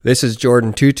This is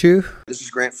Jordan Tutu. This is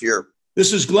Grant Fuhr.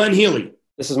 This is Glenn Healy.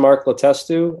 This is Mark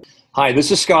Letestu. Hi, this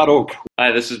is Scott Oak.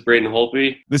 Hi, this is Braden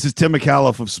Holtby. This is Tim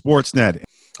McAuliffe of Sportsnet.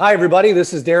 Hi, everybody.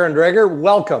 This is Darren Dreger.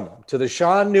 Welcome to the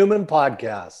Sean Newman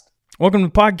Podcast. Welcome to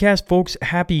the podcast, folks.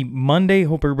 Happy Monday.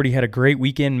 Hope everybody had a great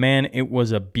weekend. Man, it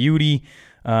was a beauty.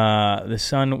 The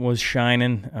sun was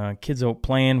shining. Kids out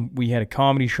playing. We had a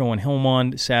comedy show in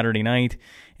Hillmond Saturday night,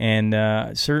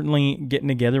 and certainly getting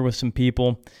together with some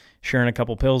people, sharing a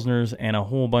couple Pilsners and a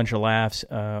whole bunch of laughs.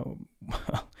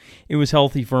 It was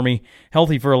healthy for me,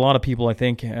 healthy for a lot of people, I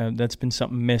think. That's been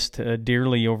something missed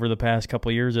dearly over the past couple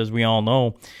of years, as we all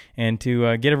know. And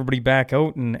to get everybody back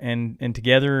out and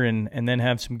together and then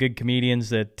have some good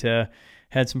comedians that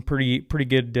had some pretty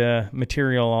good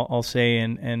material, I'll say,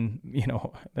 and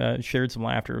shared some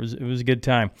laughter. It was a good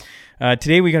time.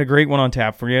 Today we got a great one on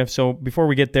tap for you. So before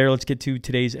we get there, let's get to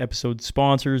today's episode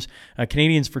sponsors.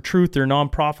 Canadians for Truth, they're a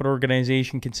nonprofit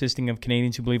organization consisting of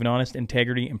Canadians who believe in honest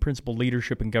integrity and principled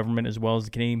leadership in government, as well as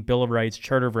the Canadian Bill of Rights,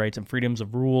 Charter of Rights, and freedoms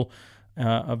of rule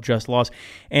of just laws.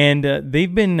 And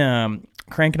they've been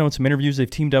cranking out some interviews. They've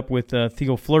teamed up with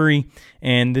Theo Fleury,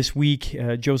 and this week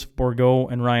Joseph Bourgault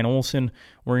and Ryan Olsen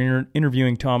were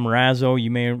interviewing Tom Marazzo.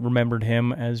 You may have remembered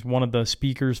him as one of the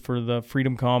speakers for the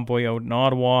Freedom Convoy out in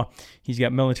Ottawa. He's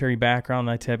got military background,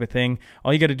 that type of thing.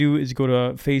 All you got to do is go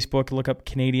to Facebook, look up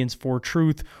Canadians for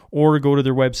Truth, or go to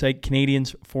their website,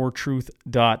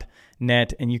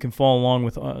 canadiansfortruth.net, and you can follow along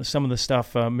with some of the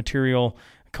stuff, material,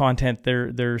 content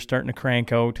they're starting to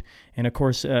crank out. And of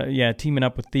course, teaming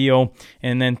up with Theo,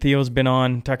 and then Theo's been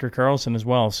on Tucker Carlson as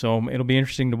well, so it'll be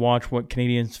interesting to watch what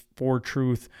Canadians for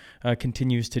Truth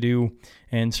continues to do.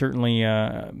 And certainly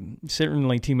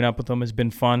teaming up with them has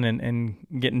been fun, and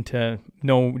getting to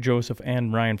know Joseph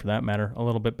and Ryan, for that matter, a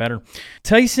little bit better.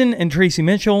 Tyson and Tracy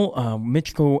Mitchell,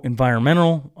 Mitchco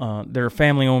Environmental, they're a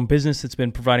family-owned business that's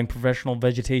been providing professional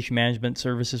vegetation management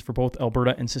services for both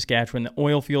Alberta and Saskatchewan, the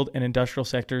oil field and industrial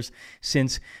sectors,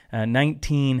 since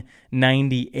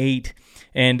 1998.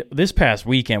 And this past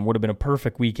weekend would have been a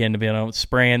perfect weekend to be out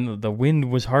spraying. The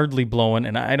wind was hardly blowing,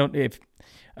 and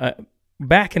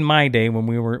back in my day when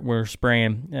we were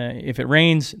spraying, if it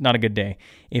rains, not a good day.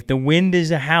 If the wind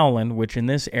is a howling, which in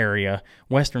this area,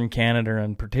 Western Canada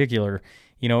in particular,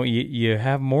 you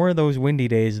have more of those windy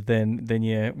days than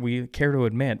we care to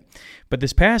admit. But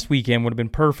this past weekend would have been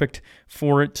perfect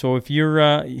for it. So if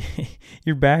you're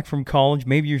you're back from college,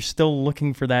 maybe you're still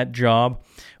looking for that job,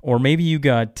 or maybe you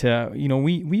got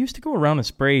we used to go around and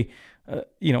spray.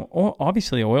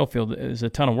 Obviously, oil field is a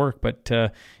ton of work, but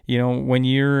when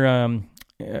you're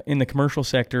in the commercial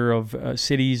sector of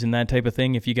cities and that type of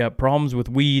thing, if you got problems with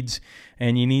weeds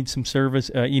and you need some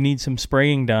service, you need some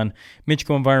spraying done,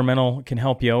 Mitchco Environmental can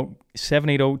help you out.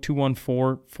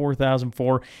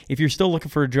 780-214-4004. If you're still looking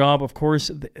for a job, of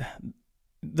course,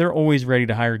 they're always ready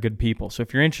to hire good people. So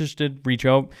if you're interested, reach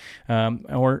out.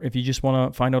 Or if you just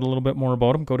want to find out a little bit more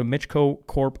about them, go to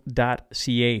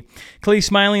mitchcocorp.ca. Clay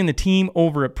Smiley and the team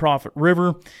over at Prophet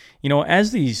River,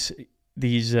 as these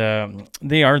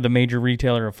they are the major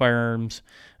retailer of firearms,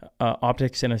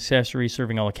 optics, and accessories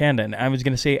serving all of Canada. And I was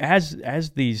going to say,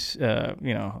 as these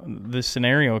this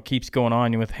scenario keeps going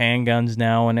on with handguns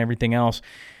now and everything else,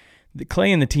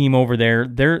 Clay and the team over there,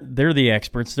 they're the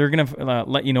experts. They're going to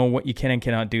let you know what you can and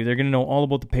cannot do. They're going to know all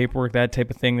about the paperwork, that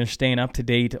type of thing. They're staying up to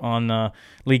date on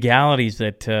legalities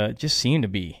that just seem to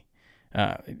be,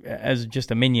 as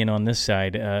just a minion on this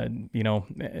side,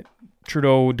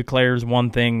 Trudeau declares one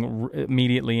thing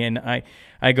immediately, and I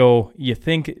go, you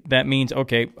think that means,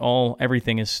 okay,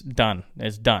 everything is done.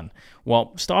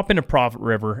 Well, stop into Prophet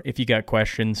River if you got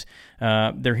questions.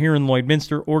 They're here in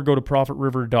Lloydminster, or go to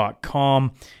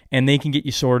prophetriver.com, and they can get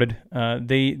you sorted.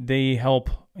 They help,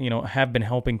 have been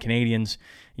helping Canadians,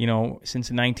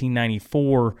 since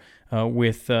 1994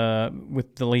 with the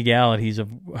legalities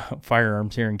of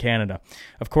firearms here in Canada.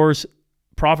 Of course,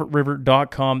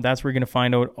 ProphetRiver.com, that's where you're going to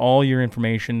find out all your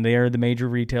information. They are the major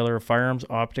retailer of firearms,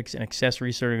 optics, and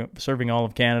accessories serving all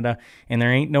of Canada, and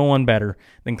there ain't no one better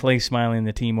than Clay Smiley and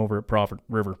the team over at Prophet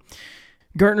River.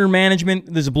 Gartner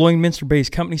Management, there's a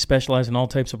Lloydminster-based company specializing in all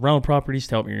types of rental properties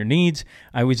to help your needs.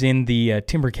 I was in the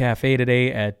Timber Cafe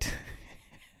today at...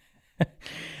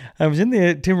 I was in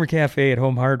the Timber Cafe at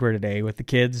Home Hardware today with the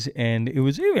kids, and it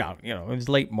was, it was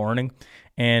late morning,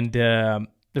 and...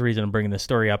 the reason I'm bringing this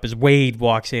story up is Wade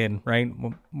walks in, right?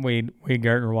 Wade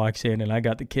Gartner walks in, and I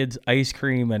got the kids ice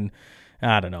cream, and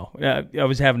I don't know. I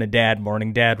was having a dad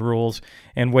morning, dad rules,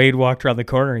 and Wade walked around the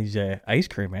corner, and he's ice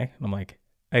cream, eh? And I'm like,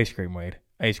 ice cream, Wade,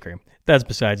 ice cream. That's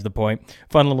besides the point.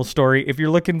 Fun little story. If you're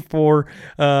looking for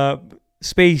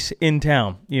space in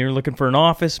town. You're looking for an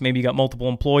office, maybe you got multiple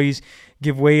employees,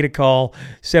 give Wade a call,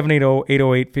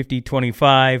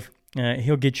 780-808-5025.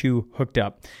 He'll get you hooked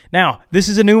up. Now, this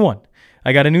is a new one.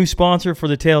 I got a new sponsor for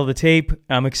the Tale of the Tape.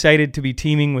 I'm excited to be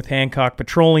teaming with Hancock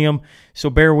Petroleum,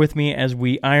 so bear with me as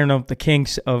we iron out the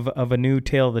kinks of a new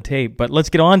Tale of the Tape. But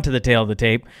let's get on to the Tale of the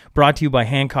Tape, brought to you by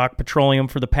Hancock Petroleum.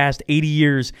 For the past 80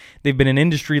 years, they've been an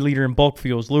industry leader in bulk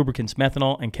fuels, lubricants,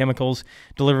 methanol, and chemicals,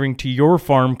 delivering to your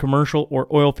farm, commercial, or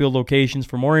oil field locations.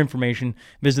 For more information,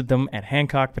 visit them at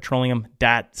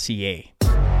hancockpetroleum.ca.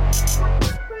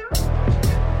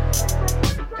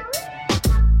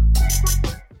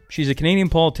 She's a Canadian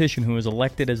politician who was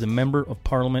elected as a member of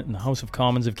Parliament in the House of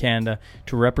Commons of Canada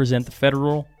to represent the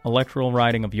federal electoral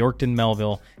riding of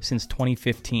Yorkton-Melville since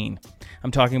 2015.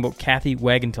 I'm talking about Kathy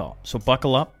Wagenthal. So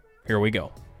buckle up. Here we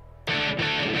go.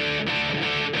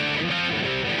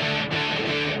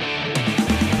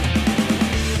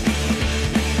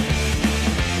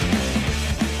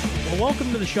 Well, welcome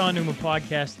to the Sean Newman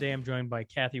Podcast. Today I'm joined by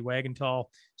Kathy Wagenthal.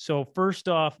 So first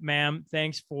off, ma'am,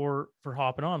 thanks for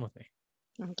hopping on with me.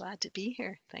 I'm glad to be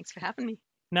here. Thanks for having me.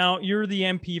 Now, you're the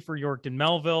MP for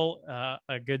Yorkton-Melville,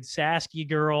 a good Sasky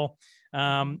girl.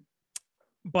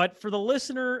 But for the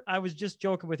listener, I was just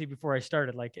joking with you before I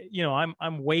started. Like,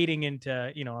 I'm wading into,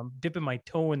 I'm dipping my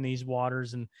toe in these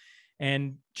waters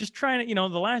and just trying to,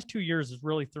 the last 2 years has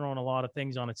really thrown a lot of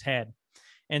things on its head.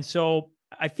 And so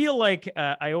I feel like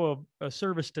I owe a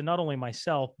service to not only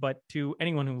myself, but to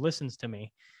anyone who listens to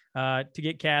me. To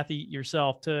get Kathy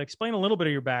yourself to explain a little bit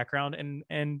of your background, and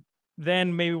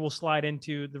then maybe we'll slide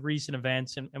into the recent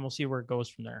events and we'll see where it goes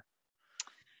from there.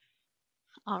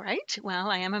 All right. Well,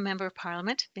 I am a member of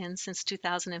Parliament, been since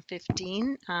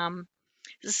 2015. This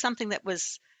is something that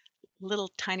was a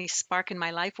little tiny spark in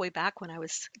my life way back when I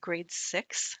was grade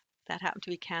 6. That happened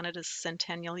to be Canada's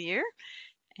centennial year.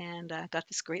 And I got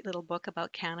this great little book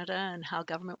about Canada and how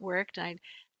government worked. And I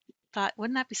thought,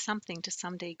 wouldn't that be something to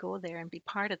someday go there and be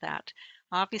part of that?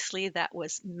 Obviously, that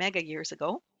was mega years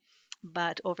ago,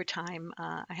 but over time,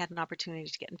 I had an opportunity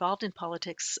to get involved in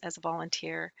politics as a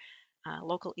volunteer,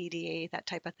 local EDA, that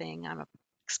type of thing. I'm an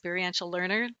experiential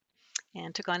learner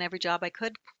and took on every job I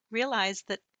could. Realized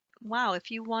that, wow,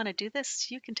 if you want to do this,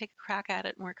 you can take a crack at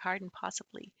it and work hard and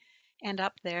possibly end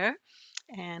up there.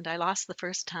 And I lost the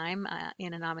first time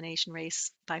in a nomination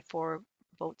race by 4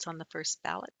 votes on the first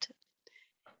ballot.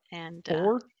 And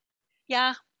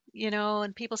yeah,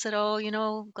 and people said,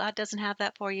 oh, God doesn't have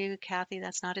that for you, Kathy.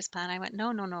 That's not his plan. I went,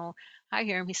 no. I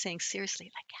hear him. He's saying,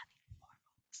 seriously, like,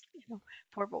 Kathy,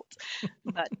 4 votes.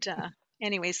 But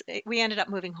anyways, we ended up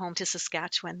moving home to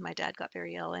Saskatchewan. My dad got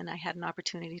very ill, and I had an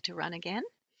opportunity to run again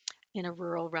in a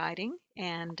rural riding,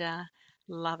 and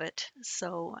love it.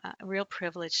 So a real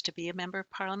privilege to be a member of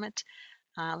Parliament,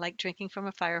 like drinking from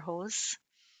a fire hose.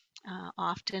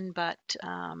 Often, but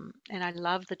and I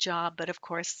love the job, but of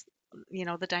course,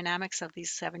 the dynamics of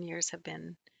these 7 years have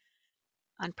been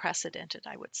unprecedented,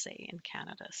 I would say, in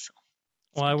Canada. So,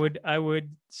 well, I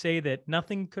would say that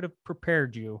nothing could have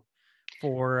prepared you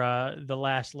for the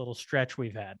last little stretch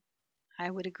we've had.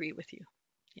 I would agree with you.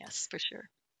 Yes, for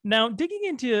sure. Now, digging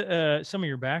into some of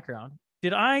your background,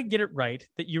 did I get it right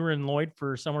that you were in Lloyd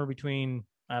for somewhere between,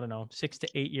 I don't know, 6 to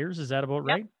 8 years? Is that about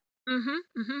right?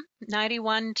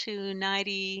 91 to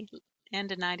 90,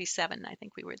 end of 97, I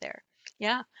think we were there.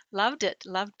 Yeah, loved it.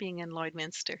 Loved being in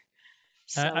Lloydminster.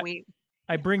 So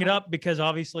I bring it up because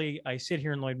obviously I sit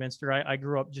here in Lloydminster. I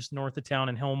grew up just north of town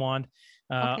in Helmond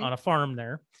on a farm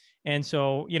there. And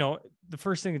so, the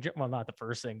first thing, well, not the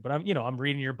first thing, but I'm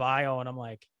reading your bio and I'm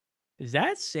like, does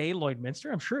that say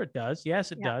Lloydminster? I'm sure it does.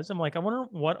 Yes, it does. I'm like, I wonder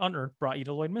what on earth brought you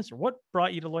to Lloydminster? What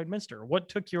brought you to Lloydminster? What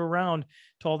took you around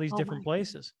to all these different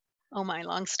places? Oh, my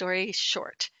long story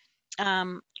short.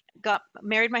 Got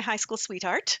married my high school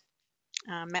sweetheart.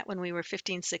 Met when we were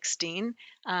 15, 16.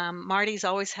 Marty's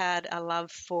always had a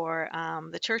love for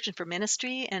the church and for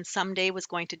ministry, and someday was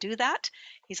going to do that.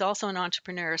 He's also an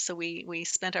entrepreneur, so we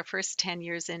spent our first 10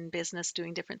 years in business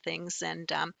doing different things.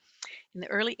 And in the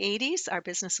early 80s, our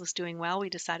business was doing well. We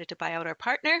decided to buy out our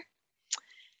partner.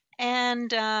 And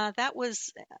that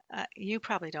was, you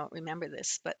probably don't remember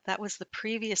this, but that was the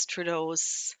previous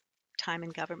Trudeau's time in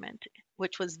government,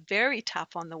 which was very tough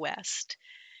on the West.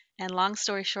 And long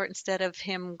story short, instead of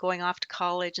him going off to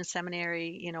college and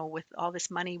seminary, with all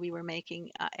this money we were making,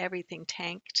 everything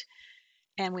tanked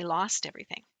and we lost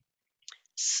everything.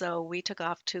 So we took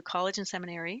off to college and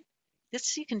seminary.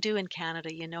 This you can do in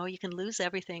Canada, you can lose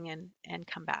everything and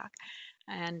come back.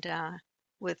 And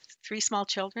with 3 small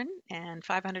children and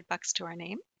 $500 to our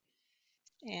name,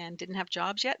 and didn't have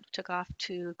jobs yet, took off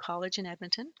to college in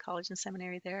Edmonton, college and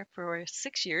seminary there for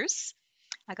 6 years.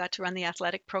 I got to run the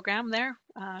athletic program there,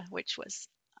 which was,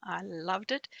 I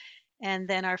loved it. And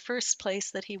then our first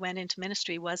place that he went into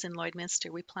ministry was in Lloydminster.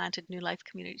 We planted New Life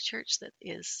Community Church that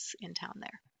is in town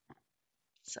there.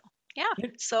 So, yeah.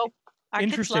 In- So our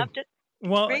kids Interesting. loved it.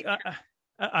 Well, Great.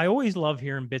 I always love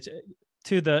hearing bits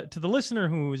to the listener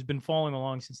who has been following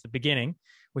along since the beginning,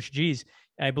 which, geez,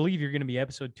 I believe you're going to be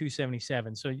episode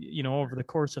 277. So, over the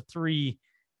course of 3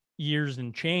 years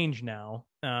and change now,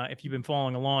 if you've been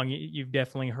following along, you've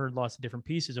definitely heard lots of different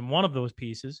pieces. And one of those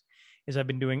pieces is I've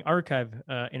been doing archive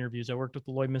interviews. I worked with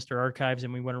the Lloydminster Archives,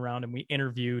 and we went around and we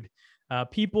interviewed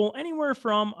people anywhere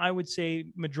from, I would say,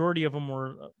 majority of them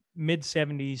were mid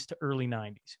 70s to early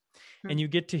 90s. And you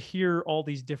get to hear all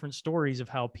these different stories of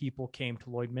how people came to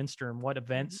Lloydminster and what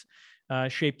events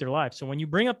shaped their lives. So when you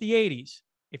bring up the 80s,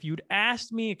 if you'd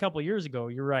asked me a couple of years ago,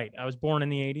 you're right. I was born in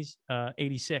the 80s,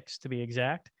 86 to be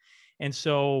exact. And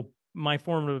so my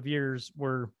formative years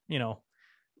were,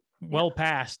 well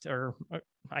past, or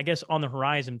I guess on the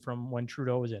horizon from when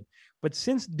Trudeau was in. But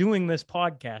since doing this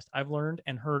podcast, I've learned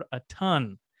and heard a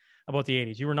ton about the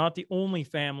 80s. You were not the only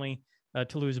family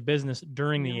to lose a business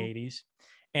during the 80s.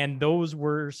 And those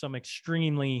were some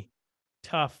extremely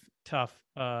tough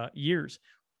years.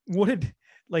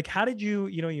 How did you,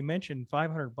 you mentioned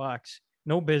 $500,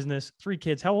 no business, 3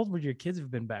 kids. How old would your kids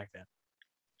have been back then?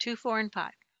 2, 4, and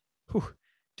 5. Whew.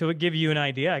 To give you an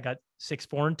idea, I got 6,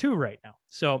 4, and 2 right now.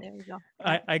 So There you go.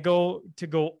 I go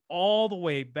all the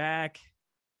way back.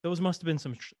 Those must have been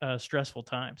some stressful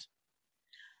times.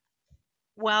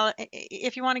 Well,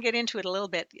 if you want to get into it a little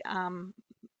bit,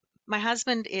 my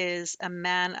husband is a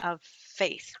man of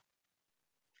faith.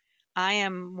 I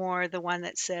am more the one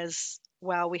that says,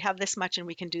 well, we have this much and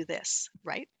we can do this,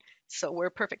 right? So we're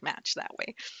a perfect match that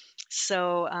way.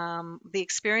 So the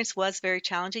experience was very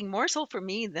challenging, more so for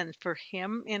me than for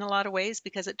him in a lot of ways,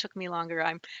 because it took me longer.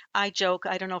 I joke,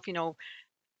 I don't know if you know,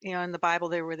 in the Bible,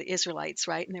 there were the Israelites,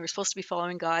 right? And they were supposed to be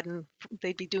following God, and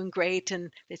they'd be doing great.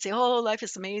 And they'd say, oh, life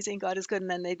is amazing. God is good. And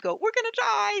then they'd go, we're going to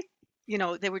die.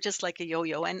 They were just like a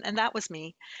yo-yo. And that was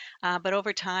me. But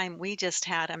over time, we just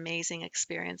had amazing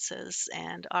experiences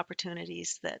and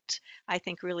opportunities that I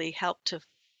think really helped to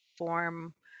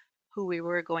form who we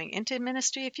were going into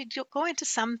ministry. If you go into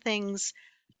some things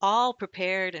all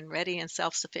prepared and ready and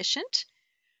self-sufficient,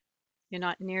 you're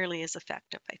not nearly as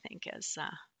effective, I think, as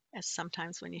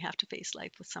sometimes when you have to face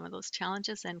life with some of those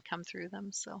challenges and come through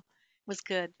them. So it was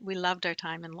good. We loved our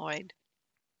time in Lloyd.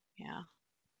 Yeah.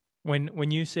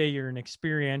 When you say you're an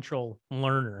experiential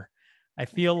learner, I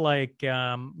feel like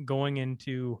going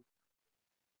into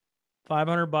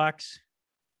 $500,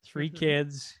 3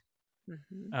 kids,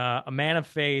 a man of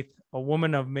faith, a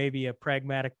woman of maybe a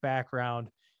pragmatic background,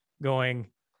 going,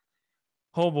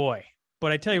 oh boy.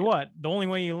 But I tell you what, the only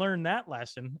way you learn that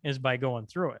lesson is by going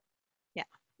through it. Yeah,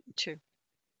 true.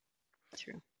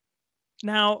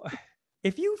 Now,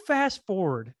 if you fast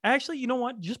forward, actually, you know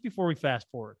what? Just before we fast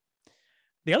forward,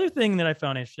 the other thing that I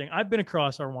found interesting, I've been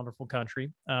across our wonderful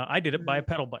country. I did it by a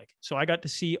pedal bike. So I got to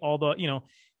see all the,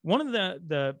 one of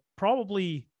the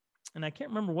probably, and I can't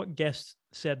remember what guest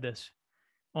said this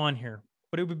on here,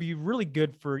 but it would be really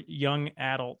good for young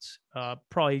adults,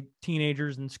 probably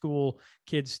teenagers and school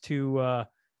kids to,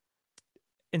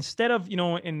 instead of,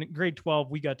 in grade 12,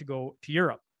 we got to go to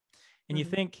Europe. And you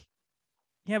think,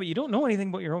 yeah, but you don't know anything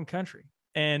about your own country.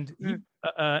 And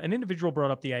an individual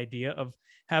brought up the idea of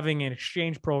having an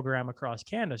exchange program across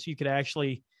Canada. So you could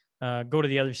actually go to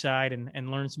the other side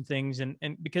and learn some things. And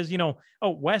because,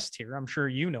 West here, I'm sure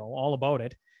you know all about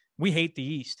it. We hate the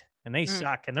East and they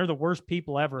suck and they're the worst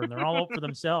people ever. And they're all out for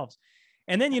themselves.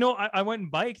 And then, I went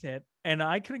and biked it and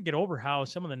I couldn't get over how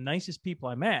some of the nicest people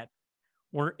I met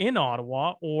were in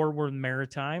Ottawa or were in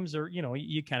Maritimes or,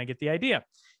 you kind of get the idea.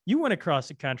 You went across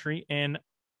the country and,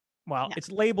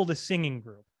 it's labeled a singing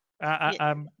group.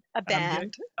 A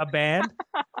band. A band.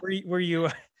 Were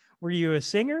you a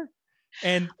singer?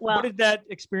 And what did that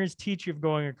experience teach you of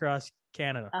going across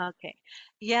Canada? Okay.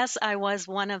 Yes, I was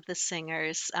one of the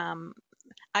singers.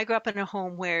 I grew up in a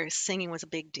home where singing was a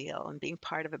big deal and being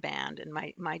part of a band. And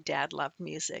my dad loved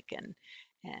music, and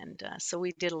so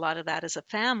we did a lot of that as a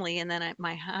family. And then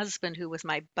my husband, who was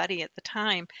my buddy at the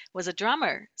time, was a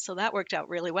drummer. So that worked out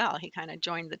really well. He kind of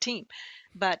joined the team.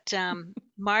 But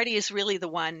Marty is really the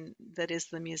one that is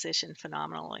the musician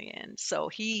phenomenally. And so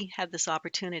he had this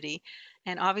opportunity,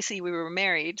 and obviously we were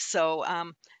married. So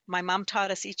my mom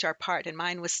taught us each our part, and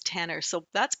mine was tenor. So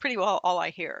that's pretty well all I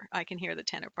hear. I can hear the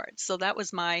tenor part. So that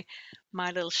was my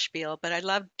little spiel. But I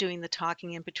loved doing the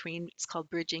talking in between. It's called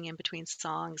bridging in between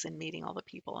songs and meeting all the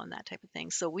people and that type of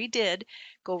thing. So we did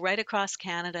go right across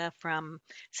Canada from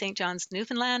St. John's,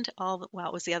 Newfoundland, well,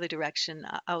 it was the other direction,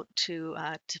 out to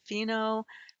Tofino,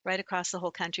 right across the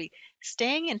whole country,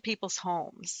 staying in people's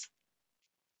homes.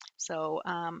 So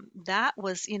that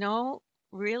was,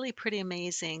 really pretty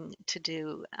amazing to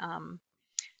do.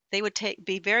 They would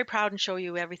be very proud and show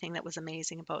you everything that was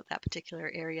amazing about that particular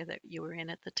area that you were in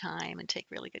at the time and take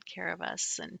really good care of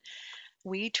us. And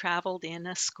we traveled in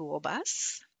a school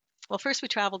bus. Well, first we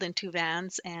traveled in two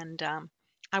vans, and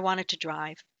I wanted to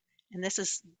drive. And this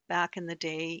is back in the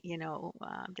day,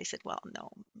 they said, well, no,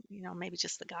 maybe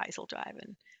just the guys will drive.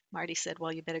 And Marty said,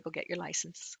 well, you better go get your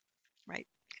license, right?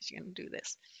 Because you're going to do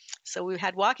this. So we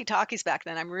had walkie-talkies back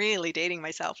then. I'm really dating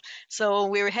myself. So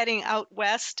we were heading out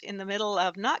west in the middle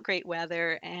of not great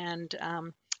weather. And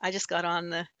I just got on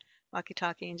the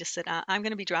walkie-talkie and just said, I'm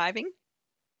going to be driving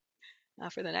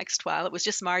for the next while. It was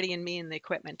just Marty and me and the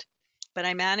equipment. But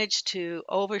I managed to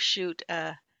overshoot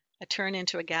a turn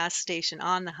into a gas station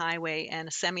on the highway, and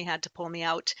a semi had to pull me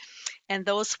out. And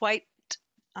those white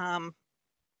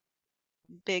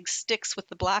big sticks with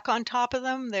the black on top of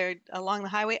them, they're along the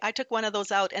highway. I took one of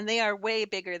those out, and they are way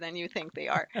bigger than you think they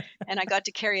are. And I got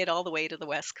to carry it all the way to the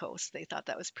West Coast. They thought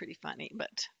that was pretty funny,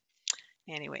 but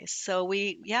anyways, so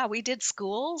we did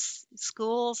schools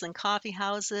and coffee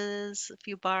houses, a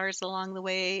few bars along the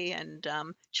way, and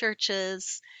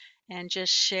churches, and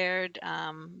just shared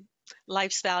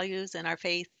life's values and our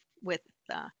faith with,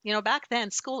 back then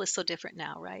school is so different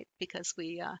now, right? Because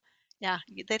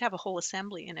they'd have a whole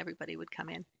assembly and everybody would come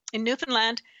in. In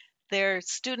Newfoundland, their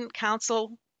student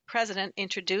council president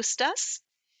introduced us,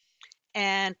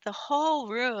 and the whole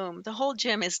room, the whole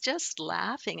gym is just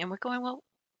laughing, and we're going, well,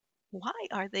 what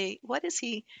is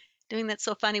he doing that's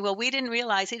so funny? Well, we didn't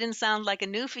realize he didn't sound like a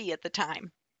Newfie at the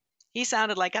time. He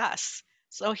sounded like us.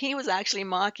 So he was actually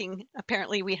mocking.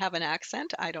 Apparently we have an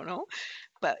accent. I don't know.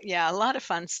 But yeah, a lot of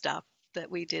fun stuff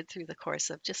that we did through the course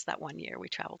of just that one year. We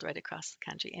traveled right across the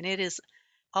country. And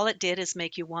all it did is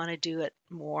make you want to do it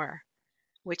more,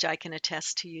 which I can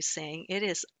attest to you saying it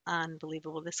is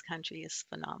unbelievable. This country is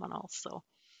phenomenal. So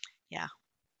yeah.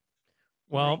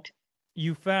 Well, right.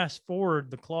 You fast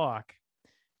forward the clock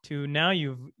to now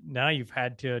you've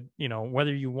had to,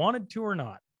 whether you wanted to or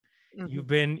not,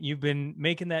 Mhm. you've been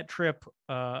making that trip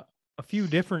a few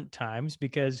different times,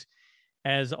 because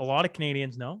as a lot of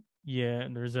Canadians know,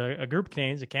 there's a group of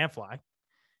Canadians that can't fly,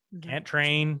 Mhm. can't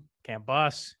train, can't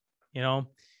bus,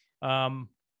 um,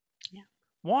 Yeah.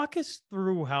 walk us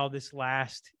through how this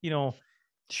last,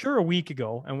 sure, a week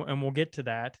ago, and we'll get to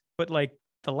that, but like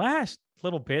the last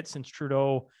little bit since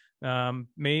Trudeau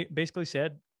basically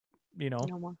said, No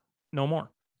more. no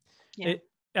more. Yeah.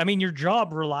 Your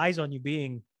job relies on you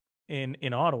being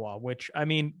in Ottawa, which,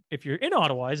 if you're in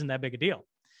Ottawa, isn't that big a deal.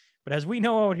 But as we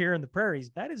know out here in the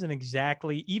prairies, that isn't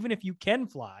exactly, even if you can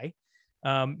fly,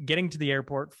 getting to the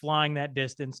airport, flying that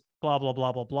distance, blah, blah,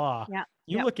 blah, blah, blah. Yeah.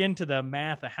 You Yeah. look into the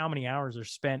math of how many hours are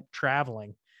spent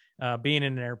traveling, being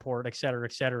in an airport, et cetera,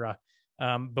 et cetera.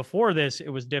 Before this, it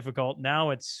was difficult.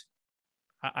 Now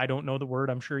I don't know the word.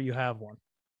 I'm sure you have one.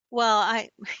 Well,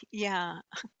 yeah.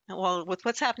 Well, with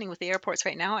what's happening with the airports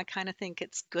right now, I kind of think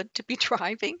it's good to be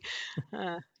driving.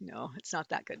 No, it's not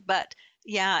that good. But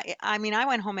yeah, I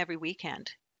went home every weekend.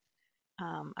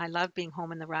 I love being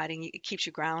home in the riding. It keeps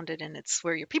you grounded, and it's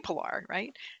where your people are,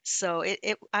 right? So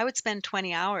I would spend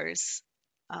 20 hours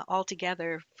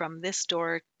altogether from this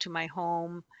door to my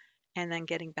home, and then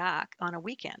getting back on a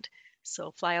weekend.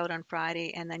 So fly out on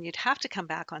Friday, and then you'd have to come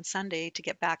back on Sunday to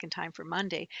get back in time for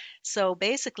Monday. So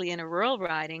basically, in a rural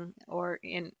riding, or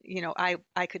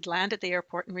I could land at the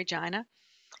airport in Regina.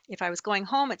 If I was going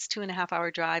home, it's 2.5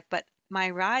 hour drive, but my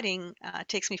riding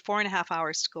takes me 4.5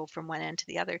 hours to go from one end to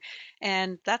the other.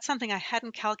 And that's something I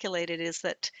hadn't calculated, is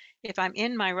that if I'm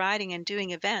in my riding and doing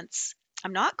events,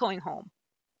 I'm not going home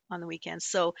on the weekends.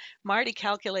 So Marty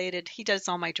calculated, he does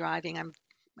all my driving.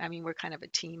 We're kind of a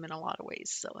team in a lot of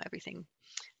ways. So everything,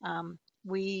 um,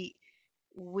 we,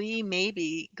 we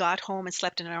maybe got home and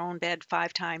slept in our own bed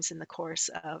 5 times in the course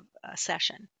of a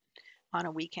session on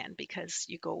a weekend, because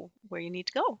you go where you need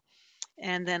to go.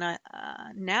 And then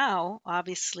now,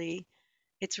 obviously,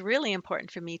 it's really important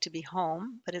for me to be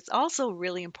home, but it's also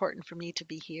really important for me to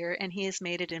be here. And he has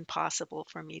made it impossible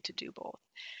for me to do both.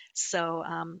 So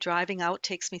driving out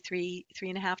takes me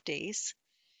 3.5 days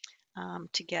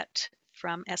to get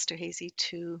from Esterhazy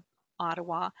to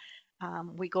Ottawa.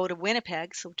 We go to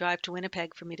Winnipeg, so drive to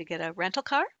Winnipeg for me to get a rental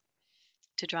car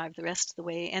to drive the rest of the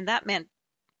way. And that meant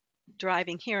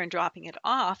driving here and dropping it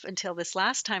off until this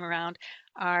last time around.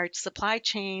 Our supply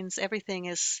chains, everything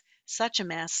is such a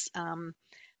mess.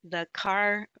 The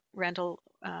car rental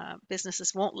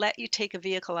businesses won't let you take a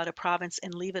vehicle out of province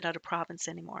and leave it out of province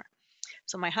anymore.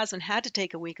 So my husband had to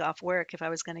take a week off work if I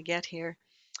was going to get here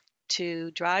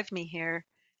to drive me here,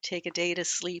 take a day to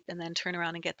sleep, and then turn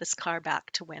around and get this car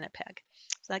back to Winnipeg.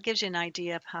 So that gives you an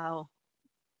idea of how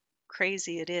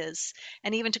crazy it is.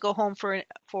 And even to go home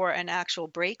for an actual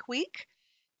break week,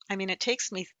 I mean, it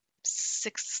takes me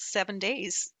 6-7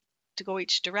 days to go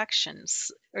each direction,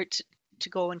 or to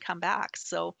go and come back.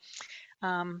 So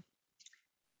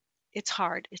it's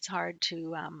hard. It's hard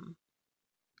to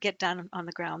get done on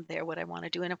the ground there what I want to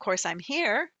do. And of course, I'm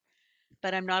here,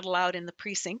 but I'm not allowed in the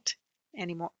precinct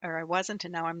anymore, or I wasn't,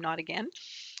 and now I'm not again.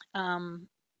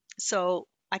 So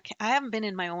I haven't been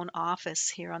in my own office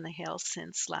here on the Hill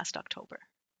since last October.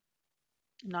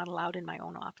 I'm not allowed in my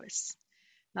own office.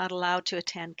 Not allowed to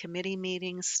attend committee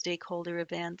meetings, stakeholder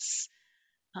events,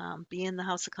 be in the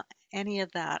House of any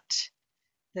of that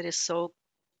is so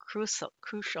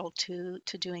crucial to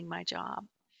doing my job.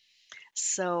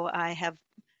 So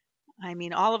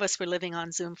all of us were living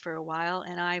on Zoom for a while,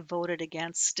 and I voted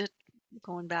against it,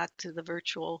 going back to the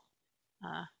virtual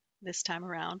this time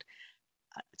around.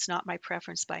 It's not my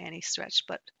preference by any stretch,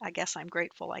 but I guess I'm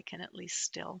grateful I can at least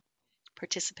still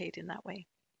participate in that way.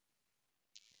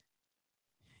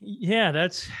 Yeah,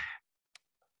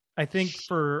 I think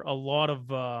for a lot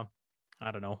of,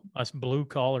 I don't know, us blue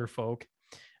collar folk,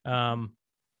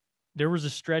 there was a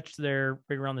stretch there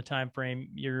right around the time frame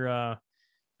you're,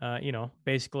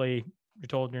 basically you're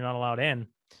told you're not allowed in,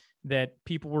 that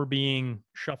people were being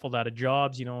shuffled out of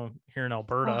jobs, here in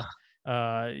Alberta.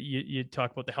 You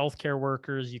talk about the healthcare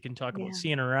workers, you can talk about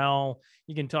CNRL,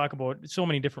 you can talk about so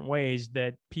many different ways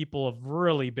that people have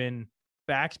really been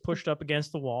backs pushed up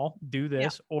against the wall, do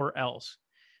this or else,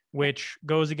 which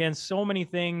goes against so many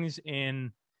things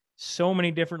in so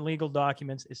many different legal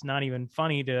documents. It's not even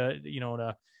funny to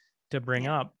bring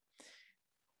up.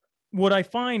 What I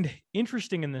find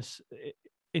interesting in this,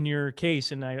 in your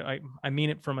case, and I mean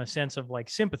it from a sense of like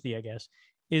sympathy, I guess,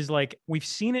 is like we've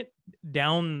seen it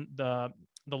down the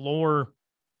lower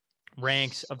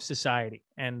ranks of society,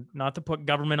 and not to put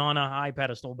government on a high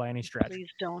pedestal by any stretch.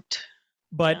 Please don't.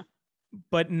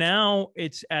 But now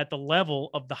it's at the level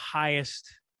of the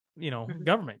highest,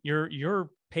 government. You're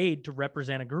paid to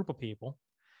represent a group of people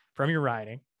from your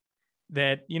riding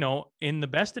that, in the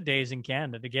best of days in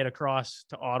Canada, to get across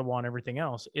to Ottawa and everything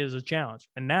else is a challenge.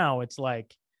 And now it's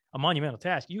like a monumental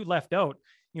task. You left out,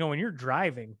 when you're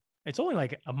driving, it's only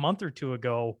like a month or two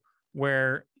ago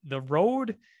where the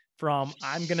road from,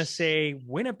 I'm going to say,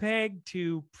 Winnipeg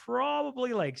to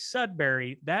probably like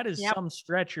Sudbury, that is some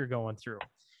stretch you're going through.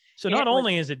 So not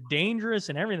only is it dangerous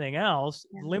and everything else,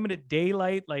 limited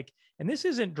daylight, and this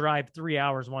isn't drive 3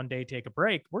 hours one day, take a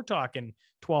break. We're talking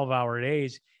 12-hour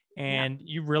days, and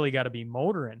you really got to be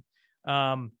motoring.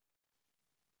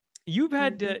 You've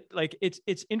had to,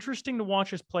 it's interesting to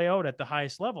watch this play out at the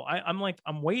highest level.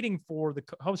 I'm waiting for the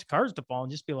House of Cards to fall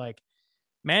and just be like,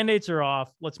 mandates are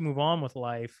off. Let's move on with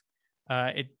life.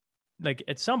 At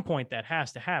some point that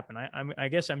has to happen. I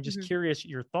guess I'm just curious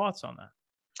your thoughts on that.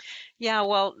 Yeah,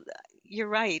 well, you're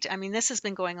right. I mean, this has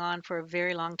been going on for a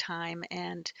very long time,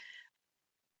 and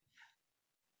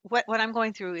what I'm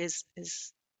going through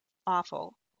is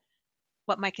awful.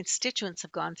 What my constituents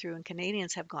have gone through and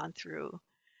Canadians have gone through,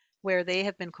 where they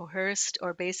have been coerced,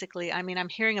 or basically, I mean, I'm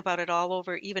hearing about it all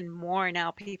over, even more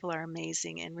now. People are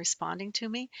amazing in responding to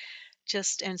me,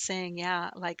 and saying,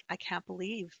 I can't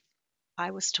believe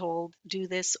I was told do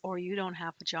this or you don't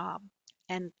have a job.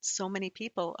 And so many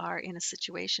people are in a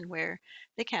situation where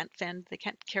they can't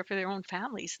care for their own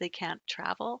families. They can't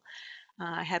travel.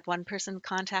 I had one person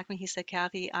contact me. He said,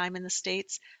 Kathy, I'm in the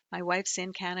States. My wife's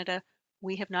in Canada.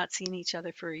 We have not seen each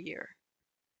other for a year.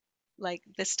 Like,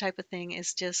 this type of thing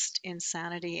is just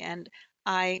insanity. And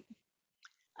I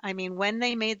mean, when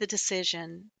they made the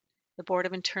decision, the Board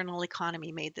of Internal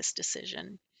Economy made this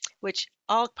decision, which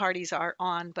all parties are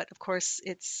on, but of course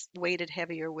it's weighted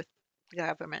heavier with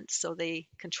government, so they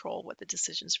control what the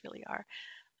decisions really are.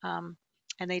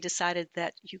 And they decided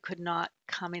that you could not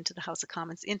come into the House of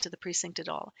Commons, into the precinct at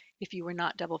all, if you were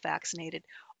not double vaccinated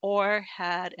or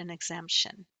had an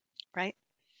exemption, right?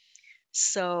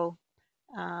 So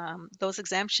those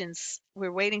exemptions,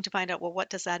 we're waiting to find out, well, what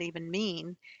does that even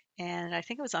mean? And I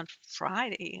think it was on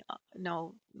Friday.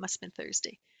 No, it must have been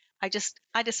Thursday. I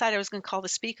decided I was going to call the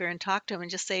speaker and talk to him and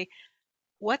just say,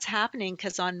 what's happening?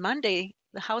 Because on Monday,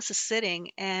 the house is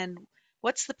sitting, and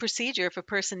what's the procedure if a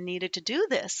person needed to do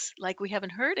this? Like, we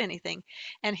haven't heard anything.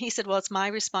 And he said, well, it's my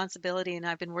responsibility, and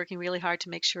I've been working really hard to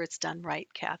make sure it's done right,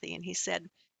 Kathy. And he said,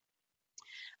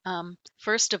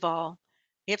 first of all,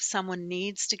 if someone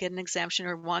needs to get an exemption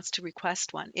or wants to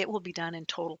request one, it will be done in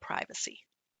total privacy,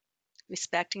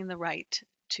 respecting the right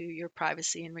to your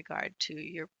privacy in regard to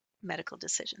your medical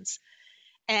decisions.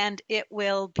 And it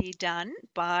will be done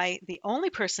by the only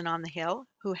person on the Hill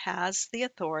who has the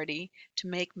authority to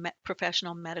make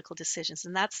professional medical decisions,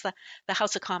 and that's the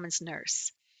House of Commons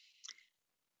nurse.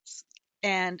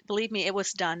 And believe me, it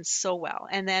was done so well.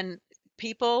 And then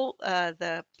people,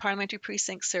 the Parliamentary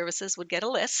Precinct Services would get a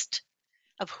list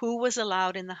of who was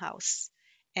allowed in the House.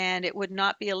 And it would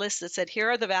not be a list that said,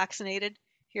 here are the vaccinated,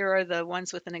 here are the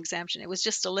ones with an exemption. It was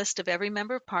just a list of every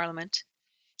member of Parliament,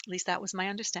 at least that was my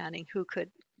understanding, who could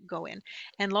go in.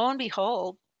 And lo and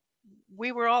behold,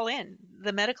 we were all in.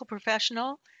 The medical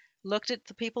professional looked at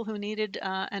the people who needed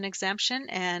an exemption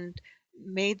and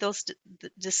made those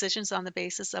decisions on the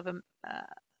basis of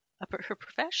her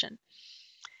profession.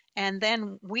 And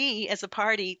then we, as a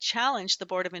party, challenged the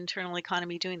Board of Internal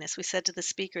Economy doing this. We said to the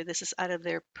Speaker, this is out of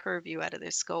their purview, out of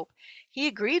their scope. He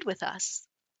agreed with us,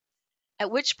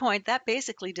 at which point that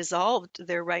basically dissolved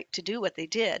their right to do what they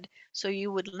did. So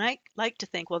you would like to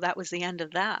think, well, that was the end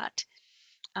of that.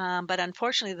 But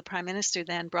unfortunately, the Prime Minister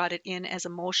then brought it in as a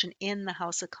motion in the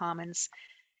House of Commons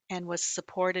and was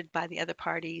supported by the other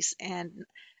parties. And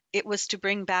it was to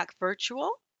bring back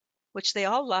virtual, which they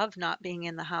all love not being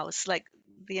in the House. Like,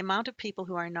 the amount of people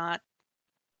who are not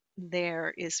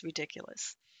there is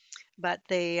ridiculous. But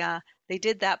they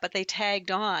did that, but they tagged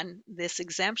on this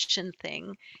exemption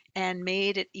thing and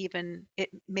made it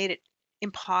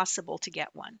impossible to get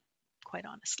one, quite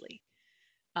honestly.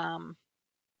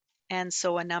 And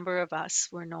so a number of us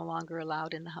were no longer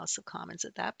allowed in the House of Commons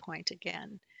at that point,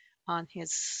 again, on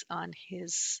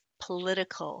his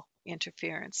political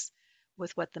interference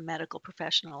with what the medical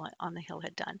professional on the Hill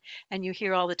had done. And you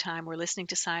hear all the time, we're listening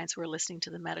to science, we're listening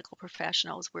to the medical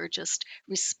professionals, we're just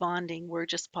responding, we're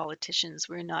just politicians,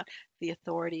 we're not the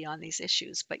authority on these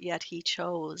issues. But yet he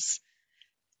chose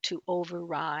to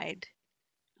override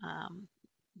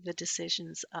the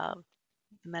decisions of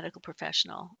the medical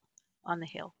professional on the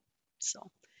Hill.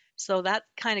 So that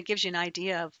kind of gives you an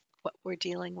idea of what we're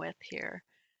dealing with here.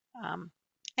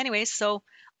 Anyway, so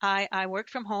I worked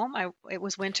from home. It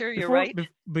was winter. You're right.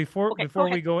 Before go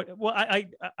we ahead. go, well, I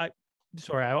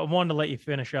sorry, I wanted to let you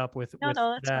finish up with No,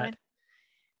 that's that. fine.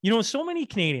 You know, so many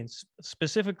Canadians,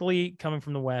 specifically coming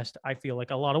from the West, I feel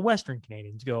like a lot of Western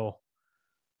Canadians go,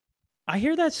 I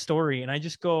hear that story and I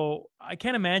just go, I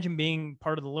can't imagine being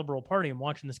part of the Liberal Party and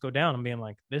watching this go down and being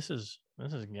like, this is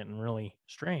getting really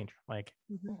strange. Like,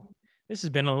 this has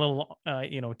been a little,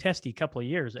 testy couple of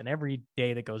years, and every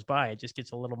day that goes by, it just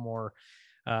gets a little more.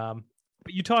 But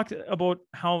you talked about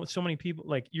how so many people,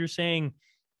 like you're saying,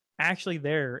 actually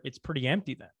there, it's pretty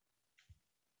empty then.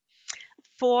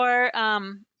 For a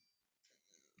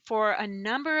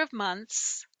number of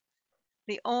months,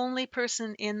 the only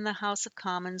person in the House of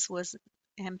Commons was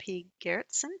MP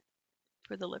Gerritsen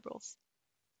for the Liberals.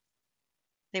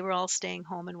 They were all staying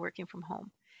home and working from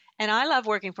home. And I love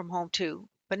working from home too,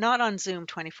 but not on Zoom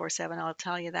 24/7, I'll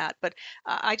tell you that. But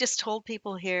I just told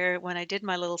people here when I did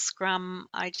my little scrum,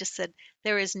 I just said,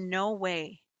 there is no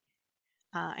way,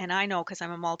 and I know because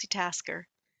I'm a multitasker,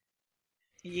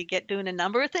 you get doing a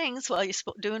number of things while you're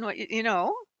doing what you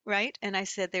know, right? And I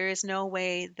said, there is no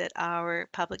way that our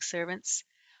public servants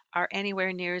are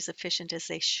anywhere near as efficient as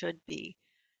they should be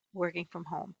working from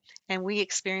home. And we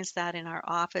experienced that in our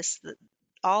office,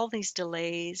 all these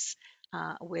delays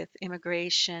with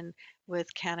immigration,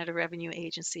 with Canada Revenue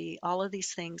Agency, all of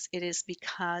these things, it is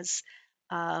because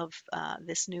of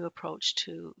this new approach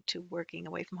to working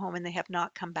away from home, and they have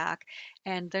not come back,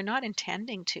 and they're not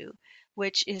intending to,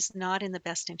 which is not in the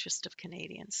best interest of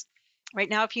Canadians. Right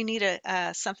now, if you need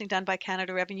something done by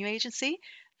Canada Revenue Agency,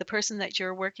 the person that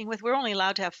you're working with, we're only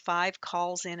allowed to have 5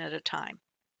 calls in at a time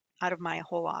out of my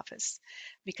whole office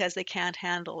because they can't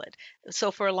handle it.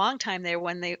 So for a long time there,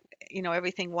 when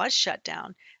everything was shut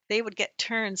down, they would get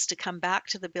turns to come back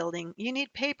to the building. You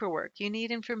need paperwork, you need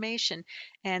information,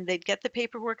 and they'd get the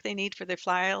paperwork they need for their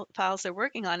files they're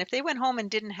working on. If they went home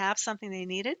and didn't have something they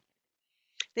needed,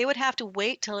 they would have to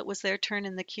wait till it was their turn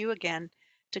in the queue again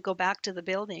to go back to the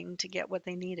building to get what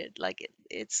they needed. Like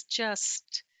it's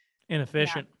just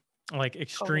inefficient, like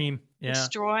extreme,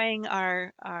 destroying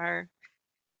our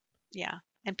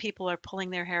and people are pulling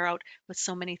their hair out with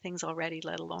so many things already,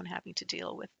 let alone having to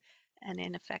deal with an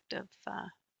ineffective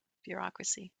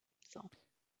bureaucracy. So,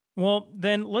 well,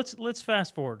 then let's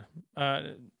fast forward.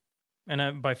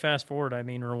 And by fast forward, I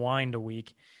mean rewind a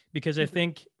week, because I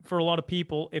think for a lot of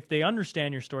people, if they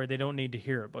understand your story, they don't need to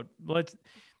hear it. But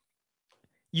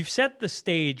you've set the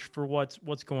stage for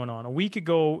what's going on. A week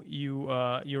ago, you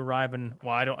arrive in,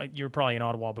 well, you're probably in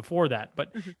Ottawa before that,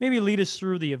 but maybe lead us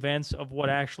through the events of what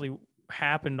actually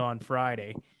happened on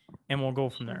Friday, and we'll go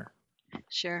from there.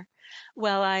 Sure.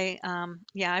 Well,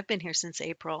 I've been here since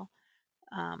April,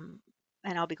 and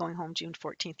I'll be going home June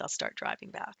 14th. I'll start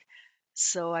driving back.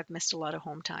 So I've missed a lot of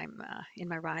home time in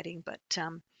my riding. But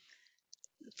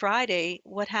Friday,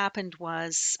 what happened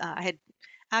was I had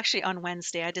actually on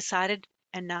Wednesday, I decided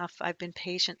enough. I've been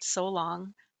patient so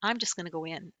long. I'm just going to go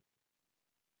in.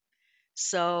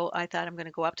 So I thought I'm going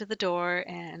to go up to the door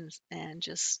and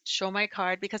just show my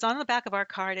card, because on the back of our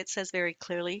card it says very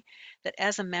clearly that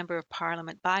as a member of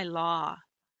parliament, by law,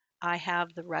 I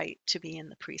have the right to be in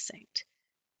the precinct.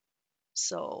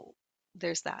 So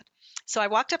there's that. So I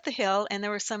walked up the hill and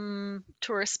there were some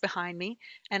tourists behind me,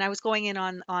 and I was going in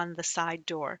on the side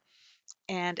door.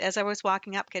 And as I was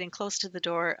walking up, getting close to the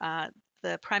door,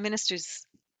 the Prime Minister's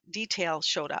detail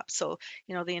showed up. So,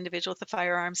 the individual with the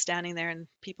firearm standing there and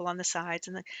people on the sides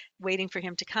and waiting for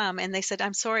him to come. And they said,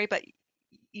 "I'm sorry, but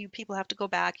you people have to go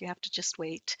back. You have to just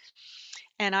wait."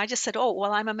 And I just said, "Oh,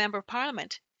 well, I'm a member of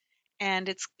parliament." And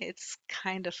it's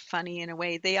kind of funny in a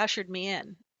way. They ushered me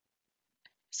in.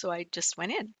 So I just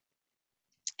went in.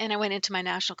 And I went into my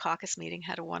National Caucus meeting,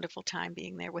 had a wonderful time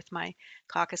being there with my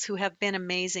caucus, who have been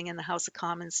amazing in the House of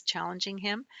Commons, challenging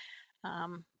him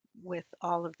with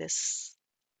all of this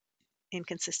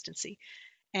inconsistency.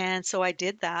 And so I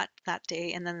did that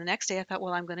day. And then the next day I thought,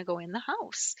 well, I'm going to go in the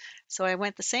House. So I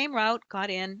went the same route, got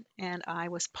in, and I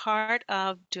was part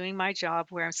of doing my job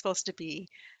where I'm supposed to be,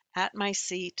 at my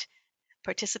seat,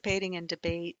 participating in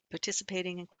debate,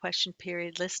 participating in question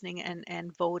period, listening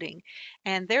and voting.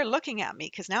 And they're looking at me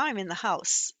because now I'm in the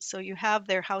House. So you have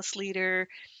their House leader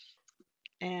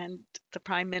and the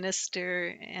Prime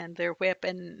Minister and their whip,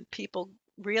 and people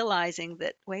realizing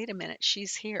that, wait a minute,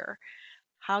 she's here.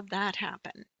 How'd that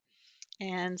happen?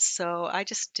 And so I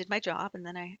just did my job, and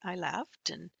then I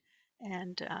left,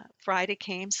 and Friday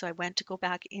came, so I went to go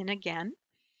back in again.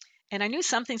 And I knew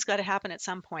something's got to happen at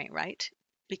some point, right?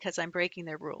 Because I'm breaking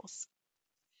their rules.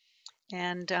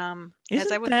 And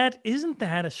isn't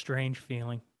that a strange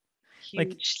feeling?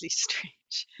 Hugely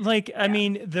strange. I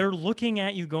mean, they're looking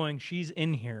at you going, she's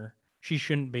in here. She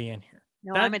shouldn't be in here.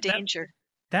 No, I'm a danger.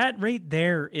 That right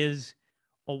there is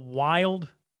a wild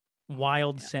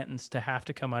sentence to have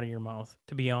to come out of your mouth,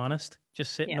 to be honest,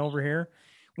 just sitting over here.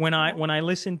 When I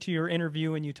listened to your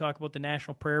interview and you talk about the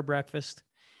National Prayer Breakfast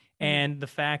and the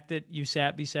fact that you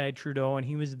sat beside Trudeau and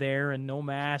he was there and no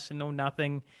mass and no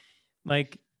nothing,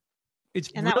 that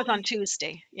was on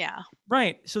Tuesday. Yeah.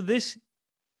 Right. So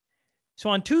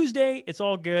on Tuesday, it's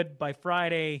all good. By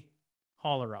Friday,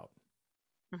 holler out.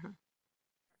 Mm-hmm.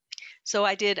 So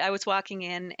I was walking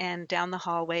in and down the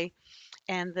hallway,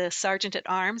 and the sergeant at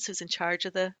arms who's in charge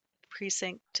of the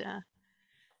precinct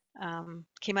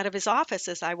came out of his office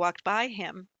as I walked by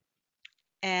him,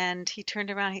 and he turned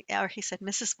around, he said,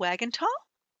 "Mrs. Wagenthal?"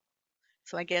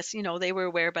 So I guess, they were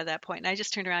aware by that point. And I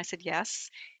just turned around, I said, "Yes."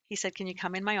 He said, "Can you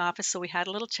come in my office?" So we had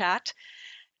a little chat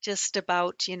just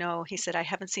about, he said, "I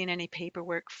haven't seen any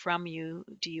paperwork from you.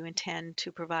 Do you intend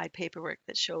to provide paperwork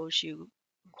that shows you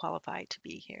qualify to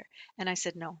be here?" And I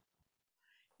said, "No."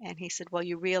 And he said, "Well,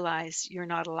 you realize you're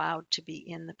not allowed to be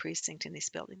in the precinct in these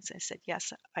buildings." I said,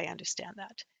 "Yes, I understand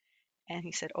that." And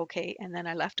he said, "Okay." And then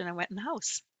I left and I went in the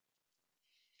House.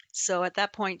 So at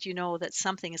that point, you know that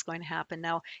something is going to happen.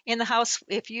 Now, in the House,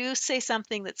 if you say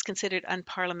something that's considered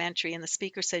unparliamentary and the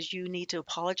Speaker says you need to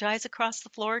apologize across the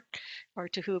floor or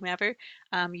to whomever,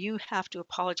 you have to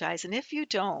apologize. And if you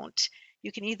don't,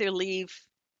 you can either leave,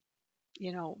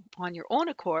 on your own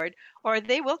accord, or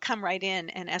they will come right in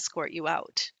and escort you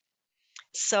out.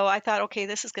 So I thought, okay,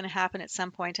 this is going to happen at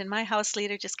some point. And my House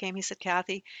leader just came. He said,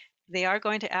 "Kathy, they are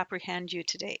going to apprehend you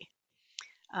today."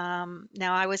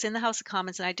 Now, I was in the House of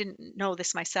Commons, and I didn't know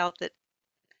this myself, that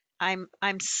I'm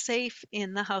safe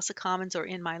in the House of Commons or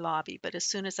in my lobby, but as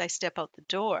soon as I step out the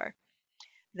door,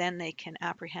 then they can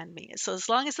apprehend me. So as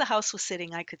long as the House was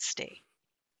sitting, I could stay.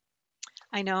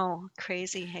 I know,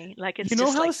 crazy, hey? It's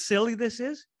just how silly this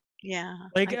is? Yeah.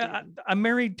 I'm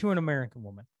married to an American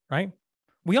woman, right?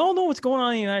 We all know what's going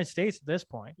on in the United States at this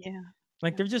point. Yeah.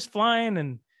 They're just flying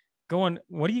and going,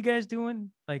 "What are you guys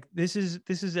doing?" This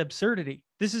is absurdity.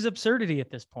 This is absurdity at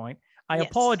this point. I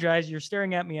apologize. You're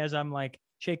staring at me as I'm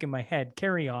shaking my head.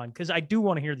 Carry on, because I do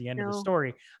want to hear the end of the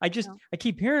story. I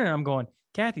keep hearing it. I'm going,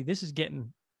 Kathy,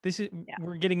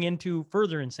 we're getting into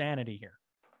further insanity here.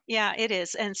 Yeah, it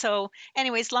is. And so,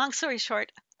 anyways, long story short,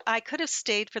 I could have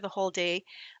stayed for the whole day,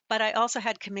 but I also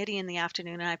had committee in the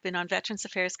afternoon. And I've been on Veterans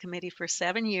Affairs Committee for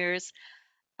 7 years.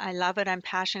 I love it. I'm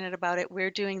passionate about it.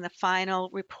 We're doing the final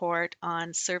report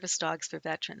on service dogs for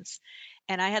veterans.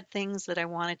 And I had things that I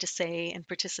wanted to say and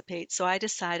participate. So I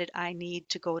decided I need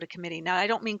to go to committee. Now, I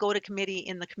don't mean go to committee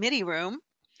in the committee room.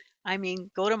 I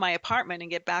mean, go to my apartment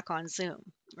and get back on Zoom,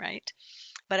 right?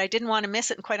 But I didn't want to miss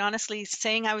it. And quite honestly,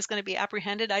 saying I was going to be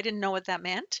apprehended, I didn't know what that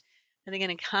meant. Are they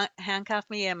going to handcuff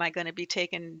me? Am I going to be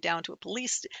taken down to a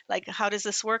police? Like, how does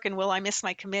this work? And will I miss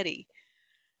my committee?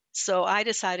 So I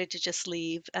decided to just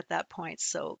leave at that point.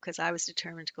 So, because I was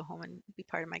determined to go home and be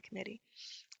part of my committee.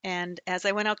 And as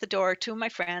I went out the door, two of my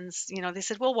friends, they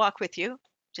said, we'll walk with you,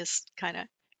 just kind of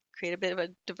create a bit of a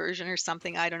diversion or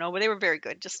something. I don't know, but they were very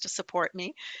good just to support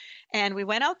me. And we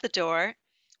went out the door.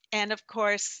 And of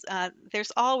course,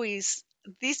 there's always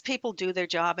these people do their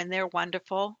job and they're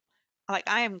wonderful. Like,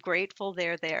 I am grateful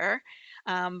they're there.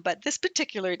 But this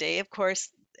particular day, of course,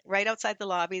 right outside the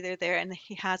lobby, they're there and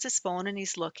he has his phone and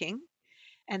he's looking.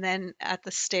 And then at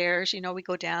the stairs, we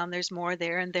go down, there's more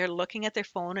there and they're looking at their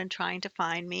phone and trying to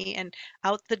find me. And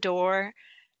out the door,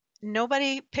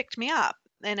 nobody picked me up.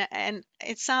 And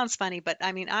it sounds funny, but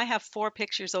I mean, I have 4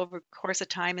 pictures over the course of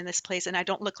time in this place and I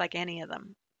don't look like any of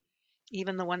them.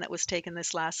 Even the one that was taken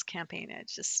this last campaign,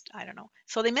 it's just, I don't know.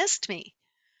 So they missed me.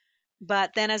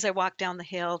 But then as I walked down the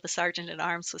hill, the sergeant at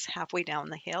arms was halfway down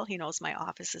the hill. He knows my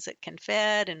office is at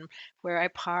Confed and where I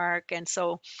park. And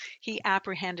so he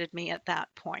apprehended me at that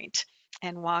point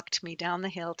and walked me down the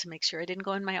hill to make sure I didn't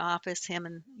go in my office, him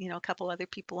and, a couple other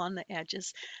people on the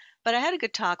edges. But I had a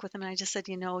good talk with him and I just said,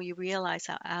 you realize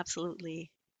how absolutely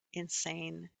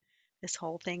insane this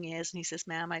whole thing is. And he says,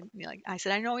 ma'am, I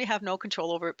said, I know you have no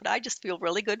control over it, but I just feel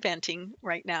really good venting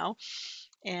right now.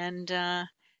 And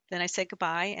then I said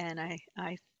goodbye and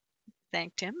I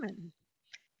thanked him and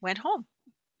went home.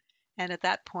 And at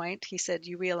that point, he said,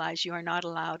 you realize you are not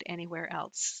allowed anywhere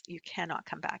else. You cannot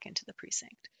come back into the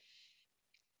precinct.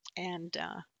 And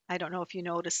I don't know if you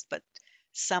noticed, but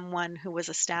someone who was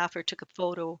a staffer took a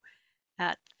photo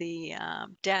at the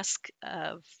desk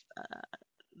of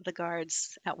the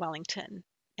guards at Wellington.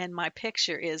 And my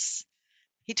picture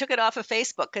he took it off of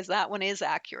Facebook because that one is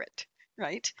accurate,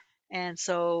 right? And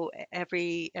so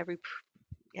every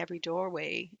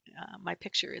doorway, my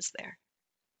picture is there.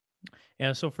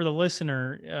 Yeah. So for the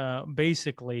listener,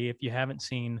 basically, if you haven't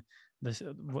seen this,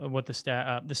 what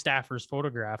the staffer's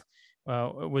photograph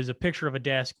was a picture of a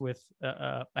desk with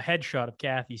a headshot of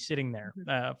Kathy sitting there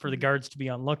for the guards to be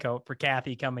on lookout for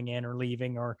Kathy coming in or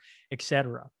leaving or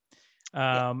etc.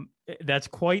 That's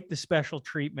quite the special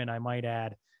treatment, I might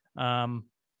add.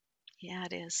 Yeah,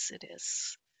 it is. It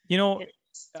is.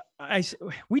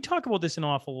 We talk about this an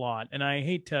awful lot, and I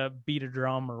hate to beat a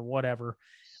drum or whatever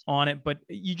on it, but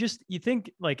you think,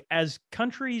 like, as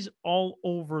countries all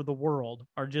over the world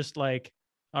are just like,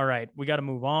 all right, we got to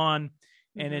move on.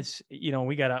 And it's,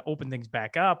 we got to open things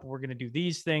back up. We're going to do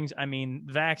these things. I mean,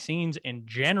 vaccines in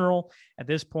general at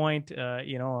this point,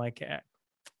 like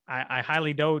I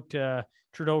highly doubt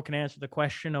Trudeau can answer the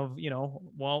question of,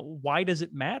 well, why does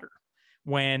it matter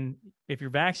when, if you're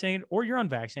vaccinated or you're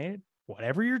unvaccinated,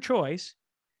 whatever your choice,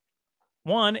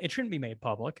 one, it shouldn't be made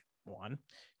public. One,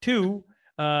 two,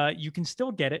 you can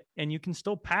still get it and you can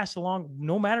still pass along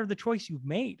no matter the choice you've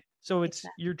made. So it's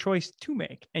your choice to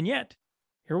make. And yet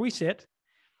here we sit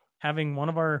having one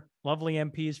of our lovely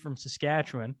MPs from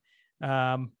Saskatchewan,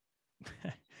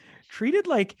 treated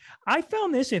like, I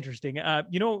found this interesting.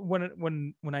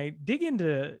 When I dig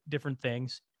into different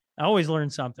things, I always learn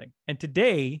something. And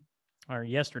today, or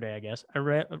yesterday, I guess,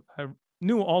 I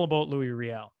knew all about Louis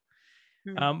Riel.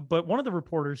 But one of the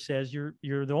reporters says you're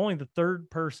only the third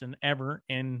person ever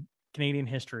in Canadian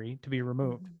history to be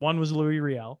removed. One was Louis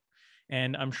Riel,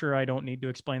 and I'm sure I don't need to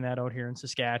explain that out here in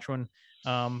Saskatchewan.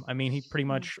 I mean, he pretty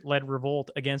much led revolt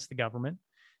against the government.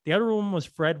 The other one was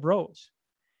Fred Rose.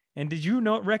 And did you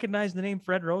recognize the name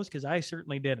Fred Rose? Because I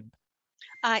certainly didn't.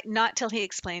 Not till he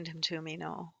explained him to me.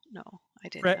 No, I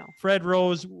didn't know. Fred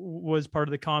Rose was part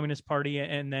of the Communist Party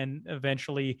and then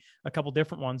eventually a couple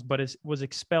different ones, but was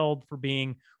expelled for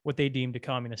being what they deemed a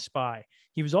communist spy.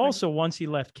 He was also, once he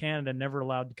left Canada, never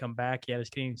allowed to come back. He had his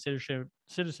Canadian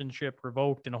citizenship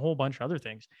revoked and a whole bunch of other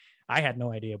things. I had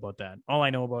no idea about that. All I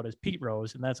know about is Pete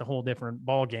Rose, and that's a whole different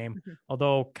ball game,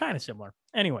 although kind of similar.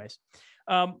 Anyways,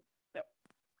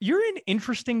 you're in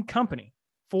interesting company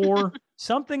for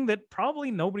something that probably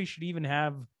nobody should even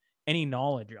have any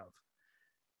knowledge of.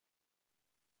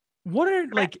 What are,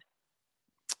 like,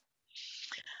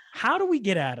 how do we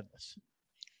get out of this?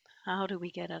 How do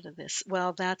we get out of this?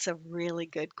 Well, that's a really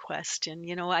good question.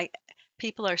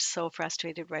 People are so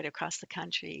frustrated right across the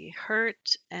country,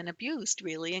 hurt and abused,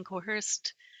 really, and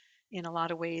coerced in a lot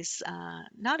of ways.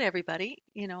 Not everybody,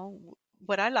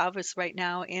 what I love is right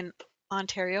now in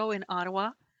Ontario, in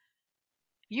Ottawa,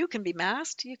 you can be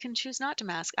masked, you can choose not to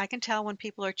mask. I can tell when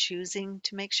people are choosing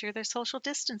to make sure they're social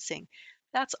distancing.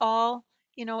 That's all,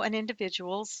 an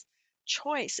individual's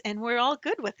choice, and we're all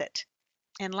good with it.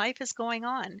 And life is going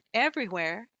on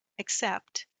everywhere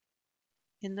except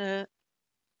in the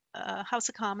House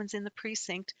of Commons in the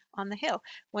precinct on the Hill.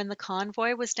 When the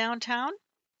convoy was downtown,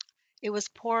 it was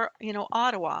poor,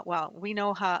 Ottawa. Well, we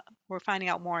know how we're finding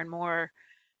out more and more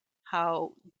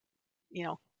how, you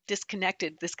know,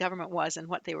 disconnected this government was and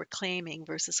what they were claiming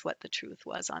versus what the truth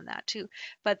was on that too.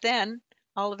 But then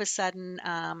all of a sudden,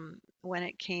 when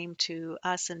it came to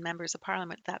us and members of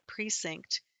parliament, that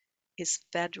precinct is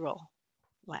federal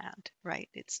land, right?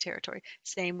 It's territory.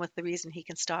 Same with the reason he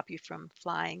can stop you from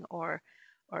flying or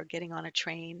getting on a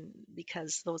train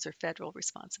because those are federal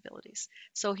responsibilities.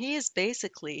 So he is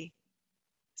basically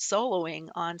soloing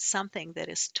on something that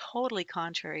is totally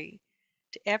contrary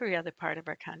to every other part of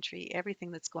our country,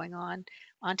 everything that's going on.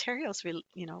 Ontario's,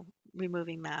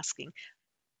 removing masking.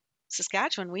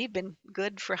 Saskatchewan, we've been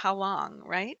good for how long,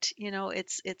 right?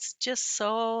 It's just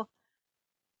so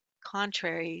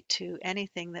contrary to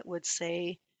anything that would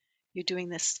say you're doing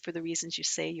this for the reasons you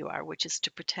say you are, which is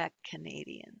to protect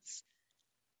Canadians.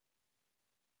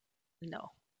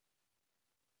 No,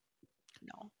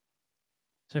 no.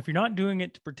 So if you're not doing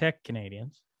it to protect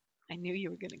Canadians, I knew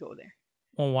you were going to go there.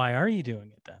 well, why are you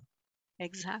doing it then?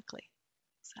 Exactly.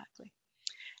 Exactly.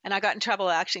 And I got in trouble,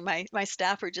 actually. My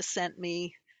staffer just sent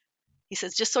me, he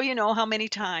says, just so you know how many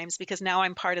times, because now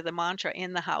I'm part of the mantra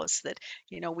in the House that,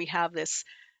 we have this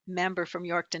member from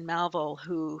Yorkton Melville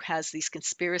who has these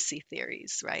conspiracy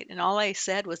theories, right? And all I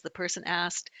said was the person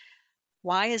asked,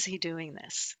 why is he doing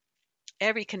this?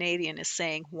 Every Canadian is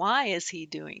saying, why is he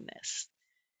doing this?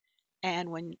 And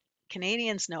when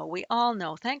Canadians know, we all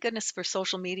know, thank goodness for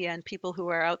social media and people who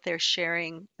are out there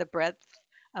sharing the breadth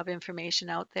of information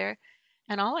out there.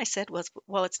 And all I said was,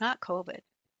 well, it's not COVID.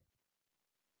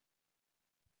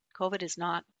 COVID is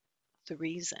not the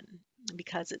reason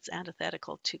because it's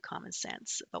antithetical to common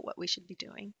sense about what we should be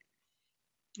doing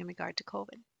in regard to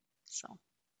COVID. So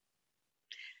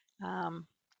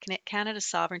Canada's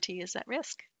sovereignty is at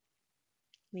risk.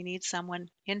 We need someone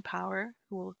in power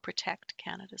who will protect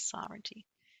Canada's sovereignty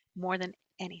more than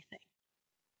anything.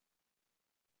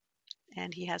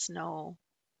 And he has no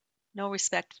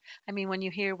respect. I mean, when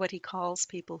you hear what he calls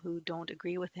people who don't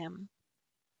agree with him,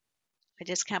 I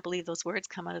just can't believe those words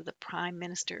come out of the Prime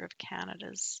Minister of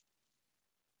Canada's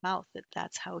mouth, that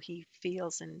that's how he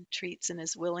feels and treats and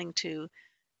is willing to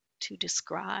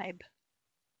describe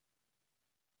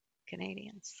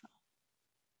Canadians. So.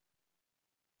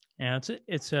 Yeah,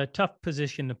 it's a tough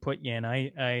position to put you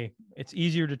in. It's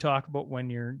easier to talk about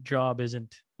when your job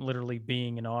isn't literally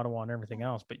being in Ottawa and everything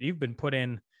else, but you've been put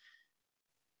in.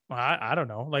 Well, I don't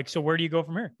know. Like, so where do you go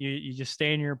from here? You just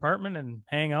stay in your apartment and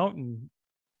hang out and.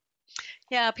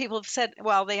 Yeah, people have said,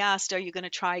 well, they asked, are you going to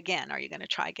try again? Are you going to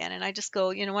try again? And I just go,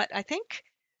 you know what? I think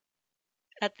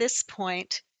at this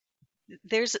point,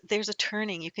 there's a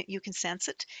turning. You can sense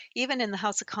it. Even in the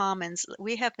House of Commons,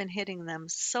 we have been hitting them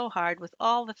so hard with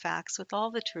all the facts, with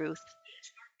all the truth.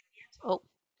 Oh,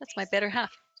 that's my better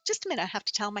half. Just a minute, I have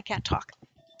to tell my cat talk.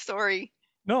 Sorry.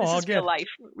 No, this all is good.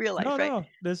 Real life, no, right? No,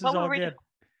 this is all good.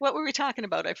 What were we talking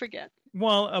about? I forget.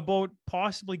 Well, about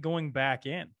possibly going back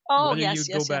in. Oh, whether yes,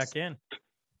 you'd go back in.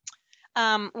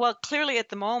 Well, clearly at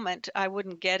the moment, I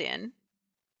wouldn't get in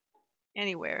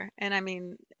anywhere. And I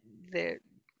mean,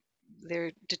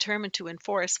 they're determined to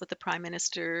enforce what the Prime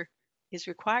Minister is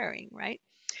requiring, right?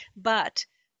 But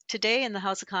today in the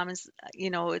House of Commons,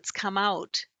 it's come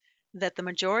out that the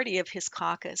majority of his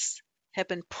caucus have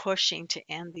been pushing to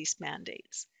end these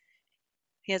mandates.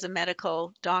 He has a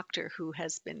medical doctor who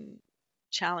has been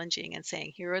challenging and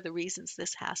saying, here are the reasons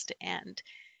this has to end.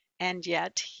 And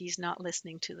yet he's not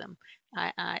listening to them.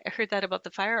 I heard that about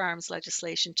the firearms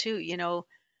legislation too.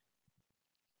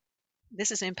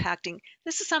 This is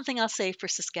something I'll say for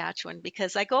Saskatchewan,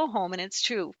 because I go home and it's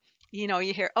true. You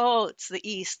hear, oh, it's the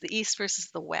East versus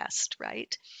the West,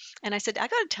 right? And I said, I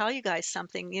got to tell you guys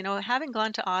something. Having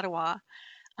gone to Ottawa,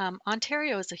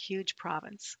 Ontario is a huge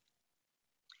province.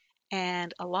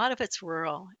 And a lot of it's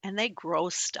rural, and they grow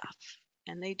stuff.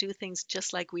 And they do things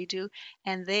just like we do.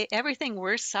 And everything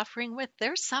we're suffering with,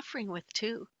 they're suffering with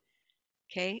too.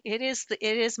 Okay? It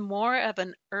is more of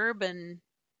an urban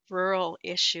rural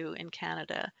issue in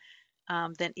Canada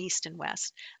than East and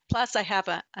West. Plus, I have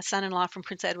a son-in-law from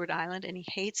Prince Edward Island, and he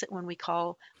hates it when we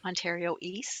call Ontario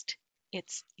East.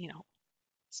 It's,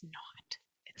 it's not.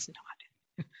 It's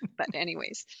not. But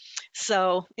anyways,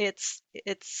 so it's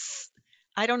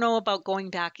I don't know about going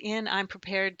back in. I'm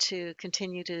prepared to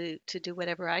continue to do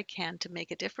whatever I can to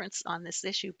make a difference on this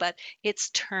issue, but it's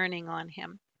turning on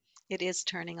him. It is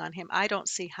turning on him. I don't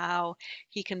see how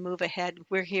he can move ahead.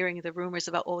 We're hearing the rumors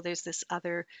about, oh, there's this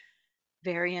other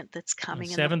variant that's coming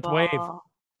in the Seventh wave. fall.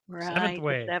 Seventh Right, the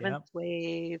wave. Yeah. seventh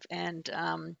wave. And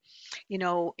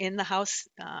in the House,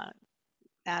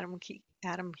 Adam,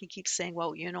 he keeps saying,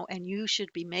 well, and you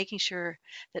should be making sure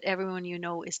that everyone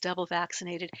is double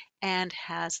vaccinated and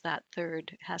has that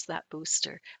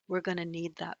booster. We're going to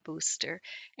need that booster.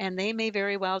 And they may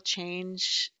very well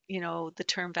change, the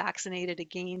term vaccinated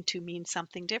again to mean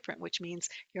something different, which means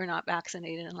you're not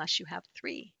vaccinated unless you have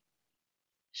 3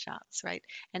 shots, right?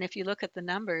 And if you look at the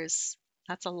numbers,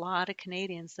 that's a lot of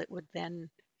Canadians that would then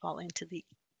fall into the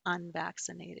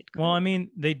unvaccinated Well, I group.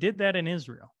 mean, they did that in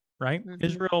Israel, right? Mhm.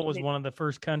 Israel was one of the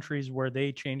first countries where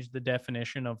they changed the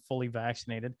definition of fully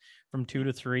vaccinated from 2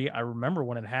 to 3. I remember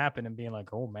when it happened and being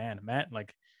like, oh man, Matt,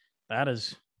 like that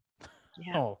is,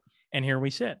 Yeah. oh, and here we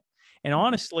sit. And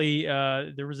honestly,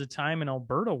 there was a time in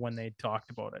Alberta when they talked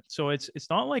about it. So it's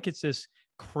not like it's this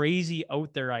crazy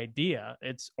out there idea.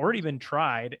 It's already been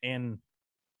tried in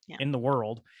the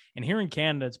world, and here in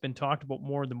Canada, it's been talked about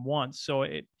more than once. So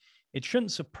it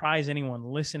shouldn't surprise anyone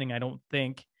listening. I don't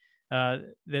think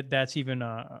that's even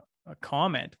a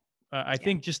comment. I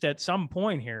think just at some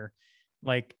point here,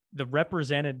 like the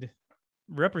representatives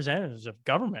of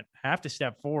government have to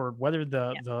step forward, whether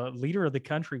the leader of the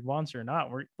country wants or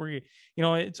not. We're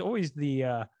it's always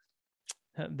the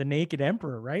naked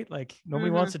emperor, right? Like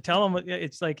nobody wants to tell him.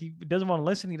 It's like he doesn't want to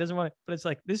listen. He doesn't want to, but it's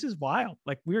like, this is wild.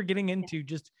 Like we're getting into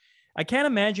just, I can't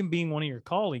imagine being one of your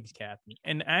colleagues, Kathy,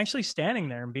 and actually standing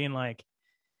there and being like,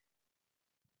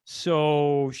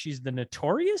 so she's the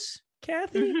notorious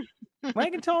Kathy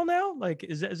Wagenthal now? Like,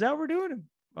 is that what we're doing?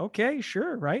 Okay,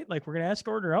 sure. Right. Like we're going to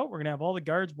escort her out. We're going to have all the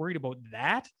guards worried about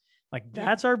that. Like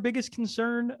that's our biggest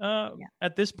concern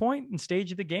at this point and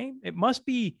stage of the game. It must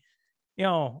be,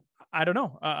 I don't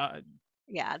know.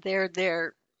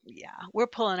 We're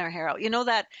pulling our hair out.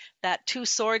 That 2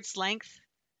 swords length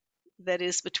that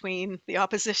is between the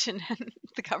opposition and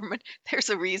the government. There's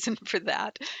a reason for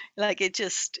that. Like it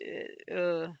just,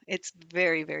 it's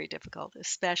very, very difficult,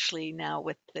 especially now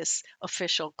with this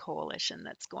official coalition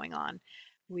that's going on.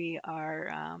 We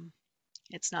are,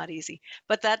 it's not easy,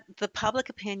 but that the public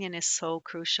opinion is so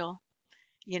crucial.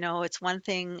 It's one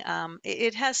thing,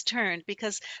 it has turned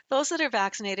because those that are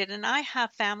vaccinated, and I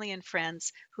have family and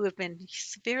friends who have been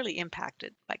severely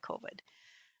impacted by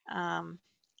COVID.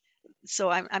 So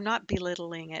I'm not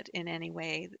belittling it in any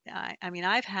way. I mean,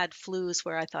 I've had flus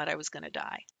where I thought I was going to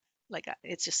die. Like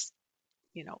it's just,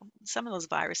 some of those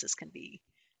viruses can be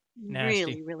nasty.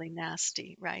 really, really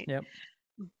nasty, right? Yep.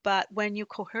 But when you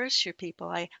coerce your people,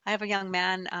 I have a young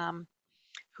man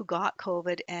who got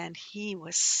COVID and he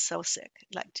was so sick,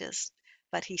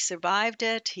 but he survived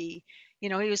it. He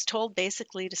was told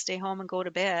basically to stay home and go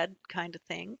to bed kind of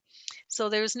thing. So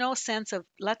there's no sense of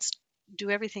let's do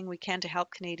everything we can to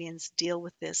help Canadians deal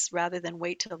with this rather than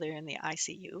wait till they're in the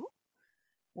ICU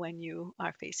when you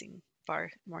are facing far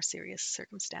more serious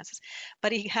circumstances.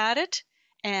 But he had it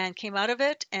and came out of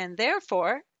it and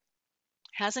therefore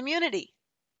has immunity,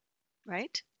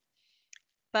 right?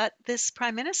 But this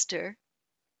prime minister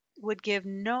would give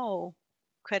no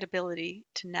credibility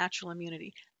to natural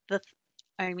immunity.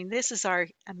 This is our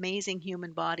amazing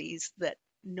human bodies that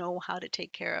know how to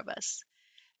take care of us.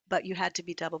 But you had to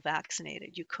be double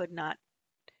vaccinated. You could not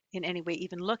in any way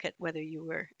even look at whether you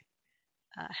were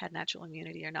had natural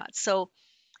immunity or not. So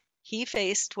he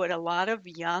faced what a lot of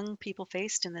young people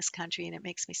faced in this country, and it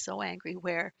makes me so angry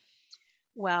where,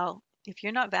 well, if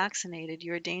you're not vaccinated,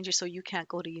 you're a danger, so you can't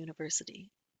go to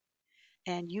university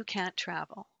and you can't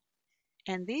travel.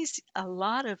 And a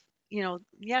lot of,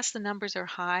 yes, the numbers are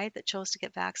high that chose to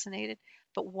get vaccinated,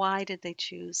 but why did they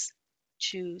choose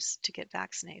to get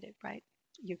vaccinated, right?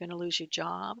 You're going to lose your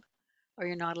job or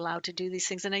you're not allowed to do these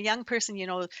things. And a young person,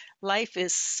 life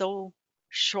is so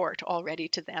short already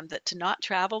to them that to not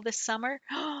travel this summer,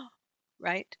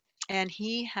 right? And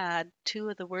he had 2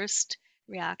 of the worst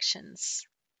reactions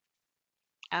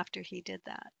after he did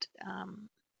that.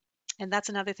 And that's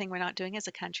another thing we're not doing as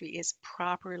a country is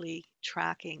properly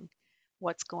tracking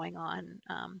what's going on.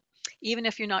 Even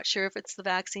if you're not sure if it's the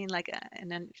vaccine, like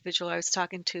an individual I was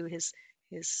talking to, his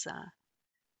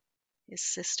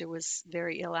sister was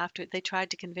very ill after it. They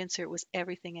tried to convince her it was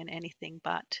everything and anything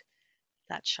but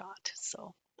that shot.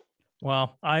 So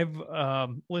Well, I've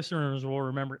listeners will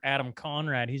remember Adam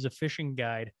Conrad. He's a fishing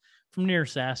guide from near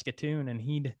Saskatoon, and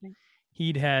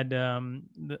he'd had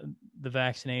the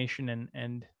vaccination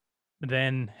and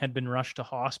then had been rushed to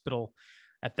hospital.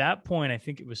 At that point, I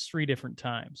think it was 3 different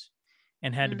times,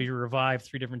 and had to be revived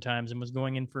 3 different times, and was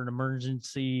going in for an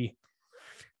emergency.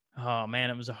 Oh man,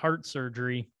 it was a heart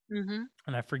surgery, Mm-hmm.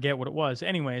 and I forget what it was.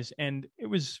 Anyways, and it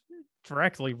was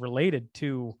directly related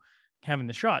to having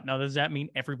the shot. Now, does that mean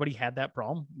everybody had that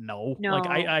problem? No. Like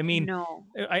I mean, no.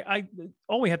 I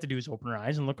all we have to do is open our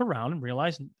eyes and look around and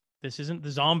realize this isn't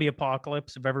the zombie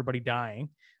apocalypse of everybody dying.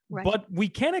 Right. But we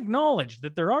can acknowledge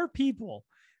that there are people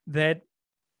that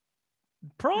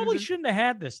probably Mhm. shouldn't have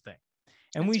had this thing.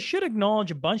 And we That's it. should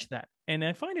acknowledge a bunch of that. And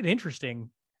I find it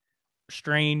interesting,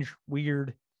 strange,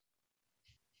 weird,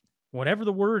 whatever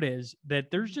the word is, that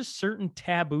there's just certain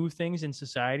taboo things in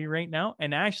society right now.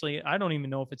 And actually, I don't even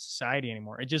know if it's society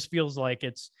anymore. It just feels like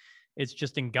it's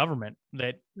just in government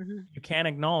that Mhm. you can't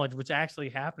acknowledge what's actually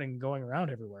happening going around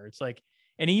everywhere. It's like,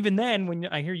 and even then, when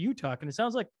I hear you talking, it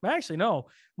sounds like actually no,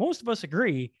 most of us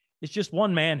agree. It's just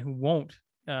one man who won't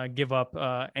give up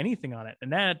anything on it,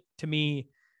 and that to me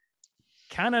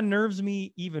kind of nerves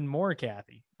me even more,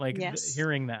 Kathy. Like Yes.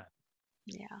 hearing that.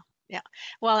 Yeah.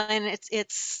 Well, and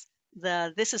it's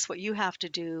this is what you have to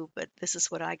do, but this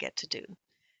is what I get to do.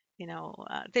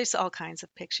 There's all kinds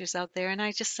of pictures out there, and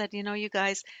I just said, you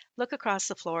guys look across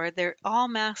the floor. They're all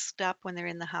masked up when they're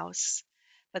in the house,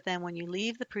 but then when you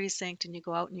leave the precinct and you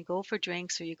go out and you go for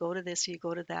drinks or you go to this or you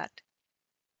go to that.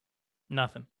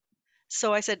 Nothing.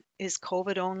 So I said, is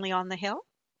COVID only on the Hill?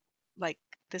 Like,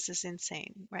 this is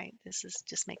insane, right?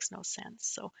 Just makes no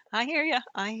sense. So I hear you.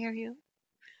 I hear you.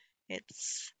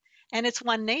 It's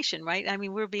one nation, right? I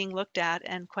mean, we're being looked at,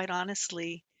 and quite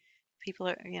honestly, people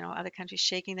are, other countries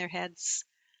shaking their heads.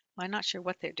 Well, I'm not sure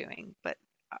what they're doing, but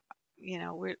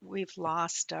we've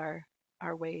lost our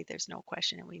way. There's no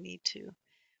question, and we need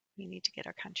to get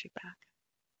our country back.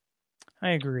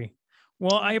 I agree.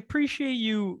 Well, I Yeah. appreciate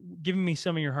you giving me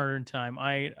some of your hard-earned time.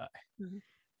 Mhm.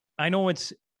 I know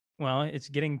it's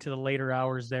getting to the later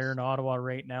hours there in Ottawa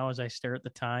right now as I stare at the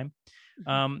time.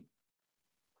 Mhm.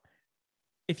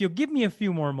 If you'll give me a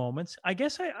few more moments, I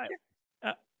guess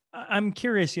I'm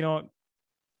curious.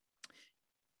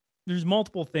 There's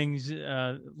multiple things,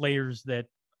 layers that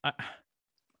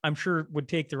I'm sure would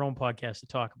take their own podcast to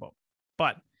talk about,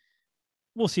 but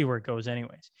we'll see where it goes.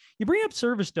 Anyways, you bring up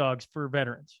service dogs for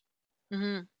veterans.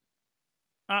 Mhm.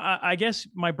 I guess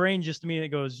my brain just immediately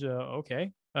goes,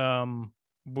 okay,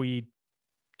 we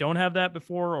don't have that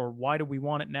before, or why do we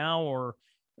want it now? Or,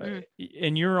 Mm.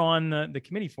 and you're on the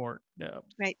committee for it.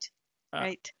 Right.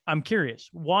 Right. I'm curious,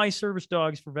 why service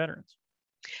dogs for veterans?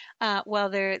 Well,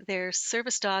 they're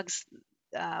service dogs.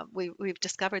 We've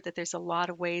discovered that there's a lot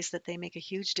of ways that they make a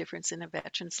huge difference in a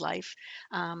veteran's life.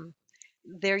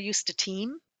 They're used to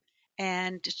team,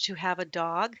 and to have a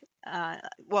dog.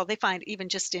 Well, they find even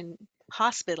just in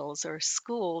hospitals or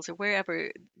schools or wherever,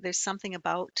 there's something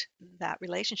about that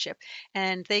relationship,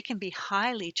 and they can be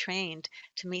highly trained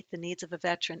to meet the needs of a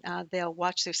veteran. They'll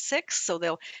watch their six, so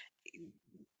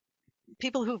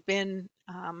people who've been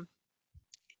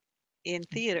in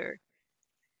theater,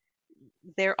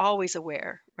 they're always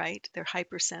aware, right? They're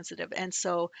hypersensitive. And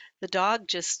so the dog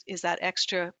just is that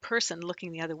extra person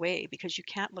looking the other way, because you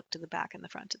can't look to the back and the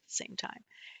front at the same time.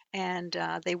 And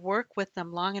they work with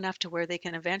them long enough to where they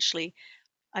can eventually,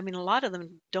 I mean, a lot of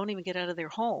them don't even get out of their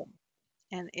home.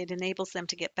 And it enables them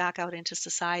to get back out into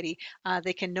society.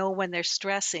 They can know when they're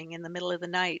stressing in the middle of the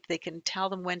night. They can tell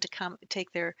them when to come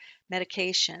take their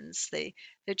medications.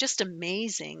 They're just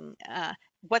amazing.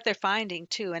 What they're finding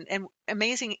too, and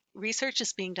amazing research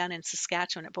is being done in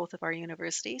Saskatchewan at both of our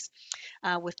universities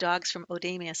with dogs from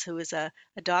Odemius, who is a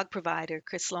dog provider.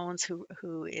 Chris Loans,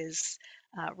 who is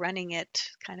running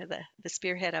it, kind of the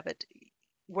spearhead of it,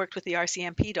 worked with the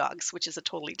RCMP dogs, which is a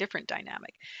totally different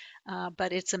dynamic.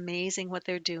 But it's amazing what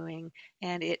they're doing,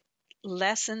 and it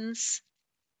lessens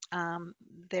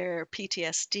their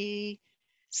PTSD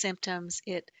symptoms.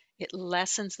 It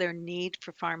lessens their need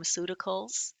for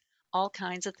pharmaceuticals, all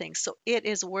kinds of things. So it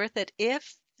is worth it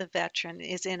if the veteran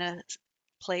is in a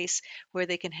place where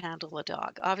they can handle a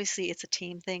dog. Obviously, it's a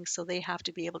team thing, so they have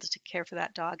to be able to take care for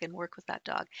that dog and work with that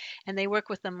dog. And they work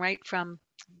with them right from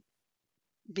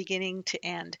beginning to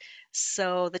end.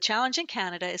 So the challenge in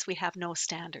Canada is we have no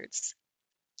standards,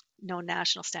 no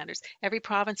national standards. Every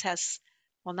province has,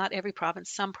 well, not every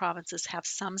province, some provinces have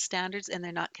some standards and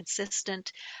they're not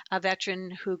consistent. A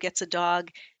veteran who gets a dog,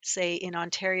 say in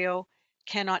Ontario,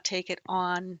 cannot take it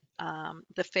on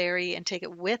the ferry and take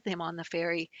it with him on the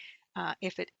ferry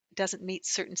if it doesn't meet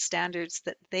certain standards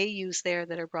that they use there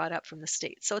that are brought up from the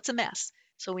state. So it's a mess.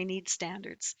 So we need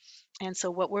standards. And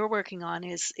so what we're working on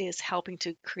is helping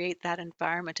to create that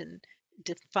environment and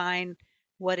define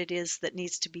what it is that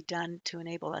needs to be done to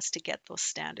enable us to get those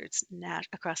standards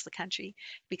across the country.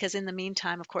 Because in the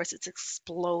meantime, of course, it's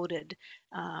exploded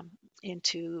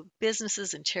into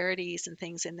businesses and charities and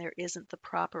things, and there isn't the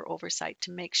proper oversight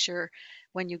to make sure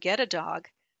when you get a dog.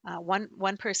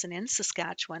 One person in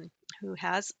Saskatchewan who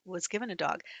was given a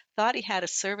dog thought he had a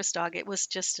service dog. It was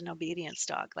just an obedience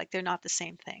dog. Like, they're not the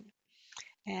same thing.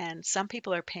 And some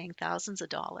people are paying thousands of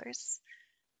dollars,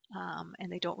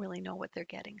 and they don't really know what they're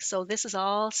getting. So this is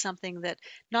all something that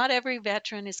not every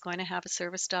veteran is going to have a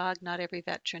service dog. Not every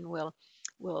veteran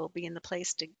will be in the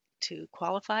place to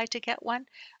qualify to get one.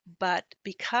 But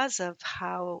because of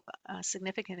how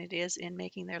significant it is in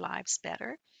making their lives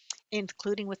better,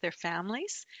 including with their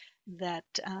families, that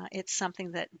it's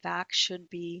something that VAC should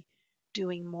be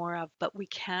doing more of. But we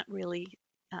can't really.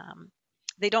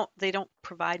 They don't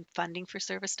provide funding for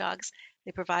service dogs.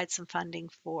 They provide some funding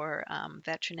for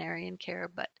veterinarian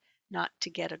care, but not to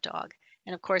get a dog.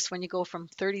 And of course, when you go from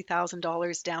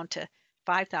 $30,000 down to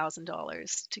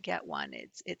 $5,000 to get one,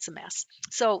 it's a mess.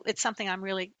 So it's something I'm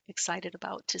really excited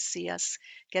about, to see us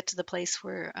get to the place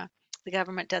where the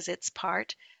government does its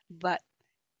part, but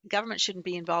government shouldn't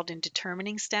be involved in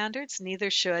determining standards.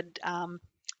 Neither should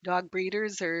dog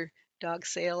breeders or dog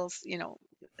sales.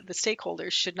 The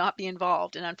stakeholders should not be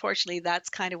involved. And unfortunately, that's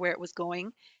kind of where it was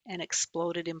going, and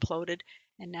imploded.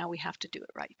 And now we have to do it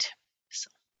right. So.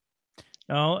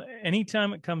 Now,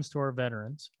 anytime it comes to our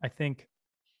veterans, I think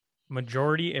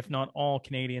majority, if not all,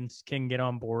 Canadians can get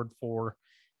on board for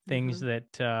things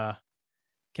that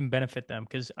can benefit them.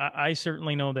 Because I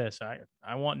certainly know this.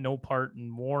 I want no part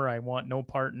in war. I want no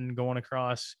part in going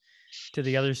across to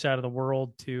the other side of the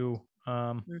world to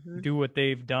do what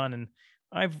they've done. And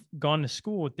I've gone to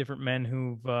school with different men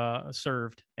who've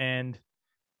served, and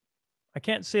I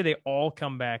can't say they all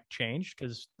come back changed,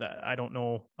 because I don't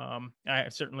know. I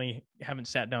certainly haven't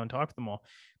sat down and talked to them all,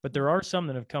 but there are some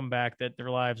that have come back that their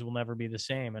lives will never be the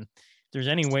same. And if there's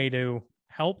any way to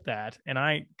help that, and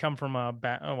I come from a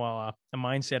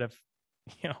mindset of,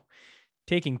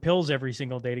 taking pills every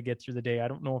single day to get through the day. I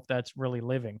don't know if that's really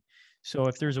living. So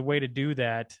if there's a way to do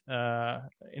that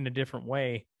in a different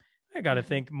way, I got to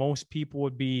think most people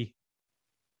would be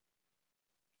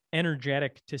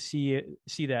energetic to see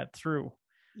that through.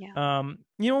 Yeah.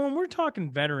 When we're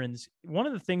talking veterans, one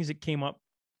of the things that came up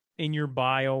in your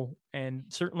bio and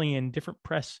certainly in different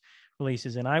press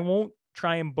releases, and I won't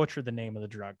try and butcher the name of the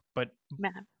drug, but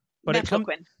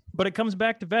it comes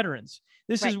back to veterans.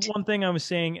 This is one thing I was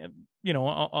saying.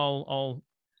 I'll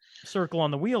circle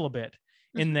on the wheel a bit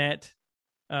in that.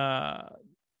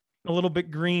 A little bit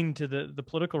green to the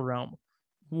political realm.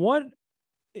 What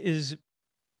is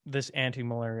this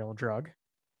anti-malarial drug?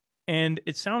 And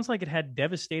it sounds like it had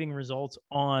devastating results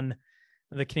on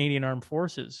the Canadian Armed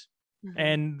Forces,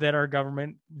 and that our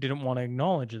government didn't want to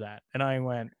acknowledge that. And I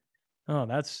went, oh,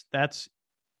 that's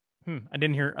I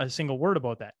didn't hear a single word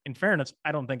about that. In fairness,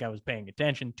 I don't think I was paying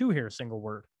attention to hear a single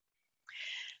word.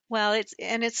 Well,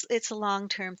 it's a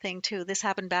long-term thing too. This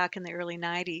happened back in the early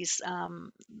 90s.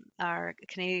 Our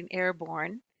Canadian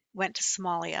Airborne went to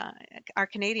Somalia. Our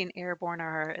Canadian Airborne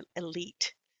are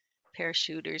elite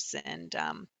parachuters and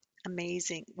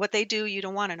amazing. What they do, you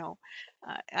don't want to know.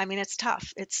 It's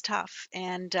tough. It's tough.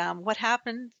 And what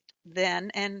happened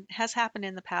then, and has happened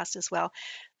in the past as well,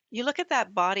 you look at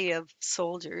that body of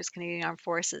soldiers, Canadian Armed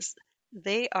Forces,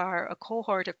 they are a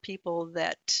cohort of people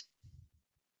that,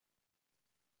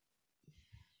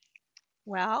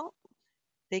 well,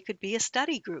 they could be a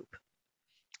study group.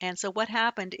 And so what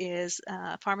happened is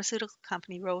a pharmaceutical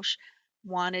company, Roche,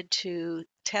 wanted to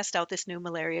test out this new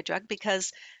malaria drug,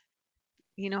 because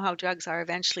you know how drugs are.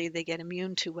 Eventually they get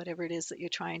immune to whatever it is that you're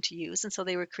trying to use. And so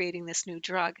they were creating this new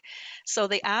drug. So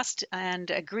they asked and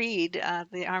agreed,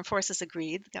 the armed forces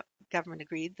agreed, the government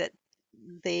agreed, that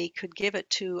they could give it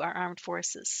to our armed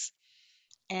forces.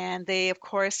 And they, of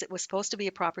course, it was supposed to be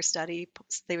a proper study.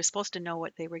 They were supposed to know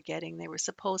what they were getting. They were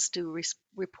supposed to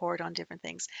report on different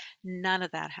things. None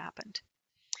of that happened.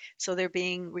 So they're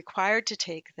being required to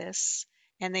take this,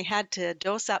 and they had to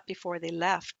dose up before they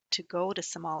left to go to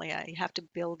Somalia. You have to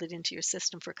build it into your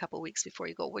system for a couple of weeks before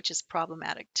you go, which is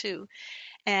problematic too.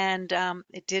 And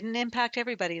it didn't impact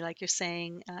everybody, like you're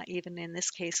saying, even in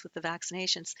this case with the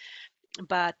vaccinations.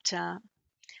 But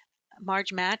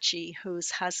Marge Matchie, whose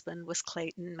husband was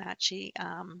Clayton Matchie,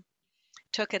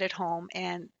 took it at home,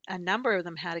 and a number of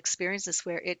them had experiences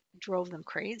where it drove them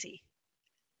crazy.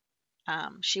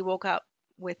 She woke up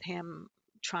with him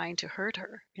trying to hurt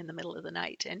her in the middle of the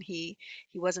night, and he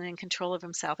wasn't in control of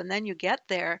himself. And then you get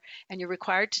there and you're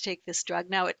required to take this drug.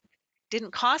 Now, it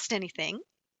didn't cost anything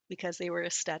because they were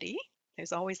a study.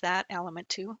 There's always that element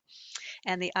too.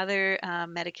 And the other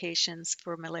medications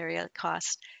for malaria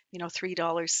cost, $3,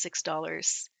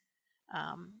 $6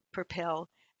 per pill.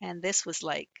 And this was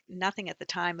like nothing at the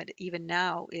time, and even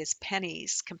now is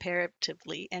pennies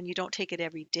comparatively. And you don't take it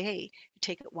every day, you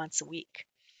take it once a week.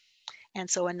 And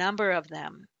so a number of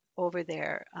them over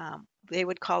there, they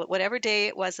would call it whatever day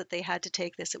it was that they had to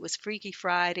take this. It was Freaky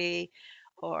Friday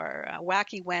or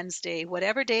Wacky Wednesday,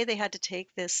 whatever day they had to take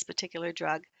this particular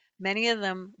drug. Many of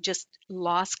them just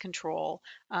lost control.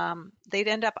 They'd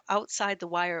end up outside the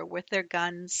wire with their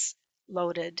guns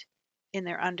loaded in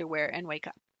their underwear and wake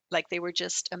up like they were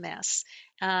just a mess.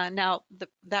 Now,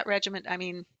 that regiment, I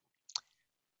mean,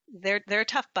 they're a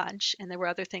tough bunch, and there were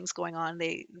other things going on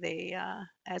they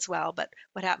as well. But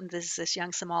what happened is this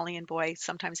young Somalian boy,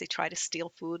 sometimes they try to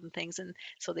steal food and things, and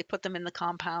so they put them in the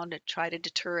compound to try to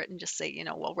deter it and just say,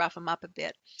 we'll rough them up a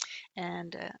bit.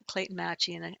 And Clayton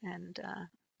Matchey and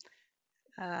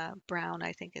Brown,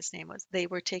 I think his name was, they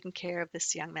were taking care of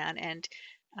this young man, and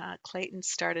Clayton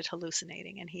started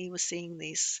hallucinating, and he was seeing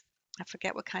these, I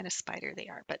forget what kind of spider they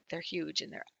are, but they're huge,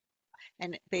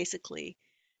 and basically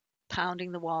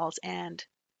pounding the walls and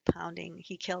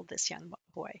he killed this young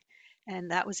boy.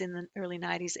 And that was in the early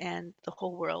 90s, and the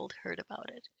whole world heard about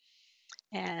it.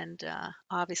 And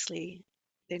obviously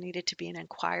there needed to be an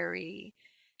inquiry.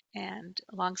 And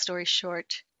long story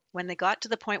short, when they got to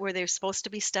the point where they were supposed to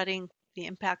be studying the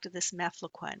impact of this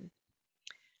mefloquine,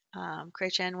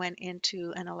 Chrétien went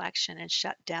into an election and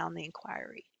shut down the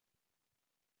inquiry.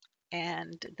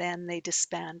 And then they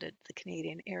disbanded the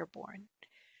Canadian Airborne.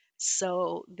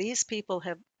 So these people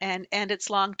have, and it's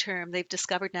long term. They've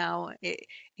discovered now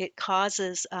it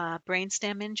causes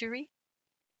brainstem injury,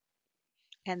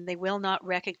 and they will not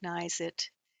recognize it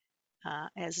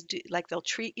like they'll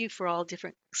treat you for all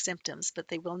different symptoms, but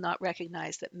they will not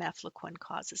recognize that mefloquine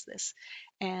causes this.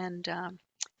 And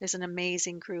there's an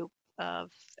amazing group of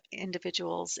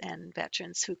individuals and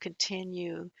veterans who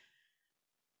continue,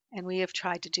 and we have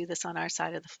tried to do this on our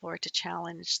side of the floor to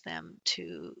challenge them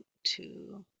to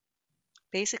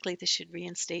basically they should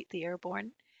reinstate the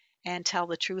Airborne and tell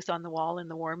the truth on the wall in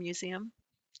the War Museum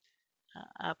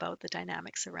about the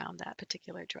dynamics around that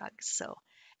particular drug. So,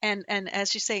 and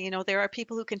as you say, there are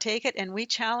people who can take it, and we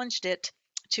challenged it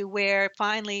to where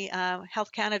finally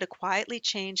Health Canada quietly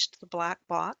changed the black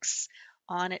box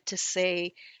on it to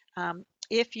say,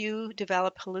 if you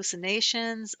develop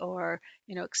hallucinations or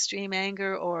extreme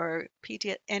anger or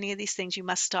PTSD, any of these things, you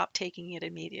must stop taking it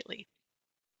immediately.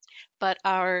 But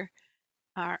our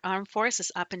armed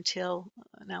forces, up until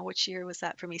now, which year was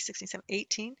that for me? 16, 17,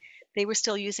 18, they were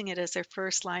still using it as their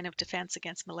first line of defense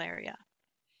against malaria.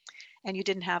 And you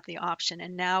didn't have the option.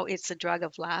 And now it's a drug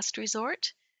of last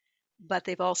resort, but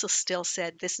they've also still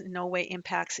said this in no way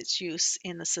impacts its use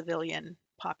in the civilian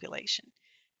population.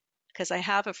 Because I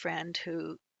have a friend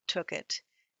who took it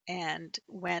and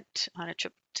went on a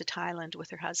trip to Thailand with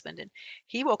her husband, and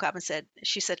he woke up and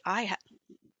she said,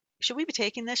 should we be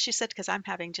taking this? She said, because I'm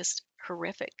having just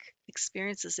horrific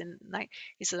experiences in the night.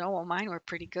 He said, oh, well, mine were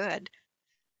pretty good.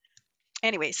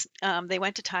 Anyways, they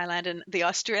went to Thailand, and the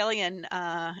Australian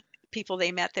people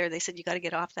they met there, they said, you got to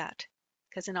get off that.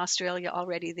 Because in Australia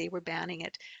already they were banning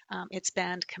it. It's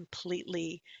banned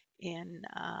completely in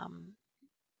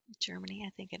Germany,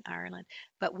 I think, in Ireland.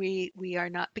 But we are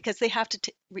not, because they have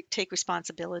to take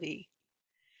responsibility,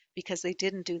 because they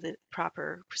didn't do the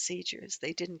proper procedures.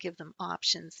 They didn't give them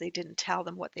options. They didn't tell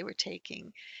them what they were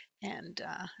taking. And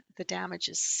the damage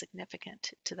is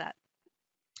significant to that.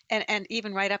 And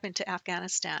even right up into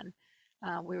Afghanistan,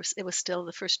 it was still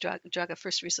the first drug of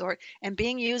first resort, and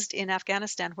being used in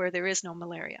Afghanistan where there is no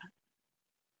malaria.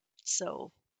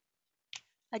 So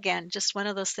again, just one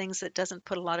of those things that doesn't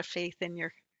put a lot of faith in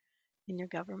your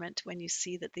government when you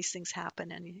see that these things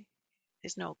happen and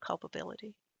there's no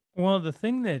culpability. Well, the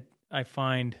thing that I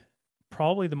find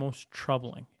probably the most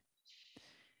troubling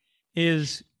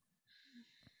is,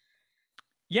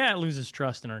 it loses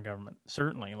trust in our government,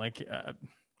 certainly. Like,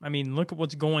 I mean, look at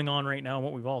what's going on right now,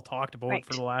 what we've all talked about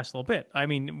for the last little bit. I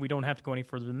mean, we don't have to go any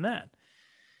further than that.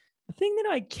 The thing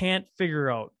that I can't figure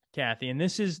out, Kathy, and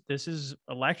this is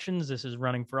elections, this is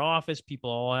running for office, people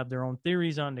all have their own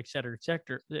theories on, et cetera, et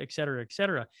cetera, et cetera, et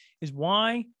cetera, is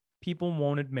why people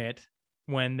won't admit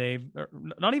when they've,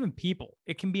 not even people,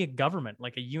 it can be a government,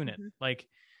 like a unit. Mm-hmm. Like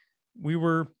we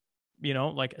were,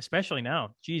 like especially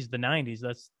now, geez, the 90s,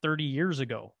 that's 30 years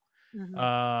ago.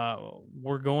 Mm-hmm.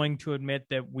 We're going to admit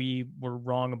that we were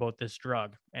wrong about this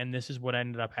drug, and this is what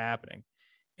ended up happening.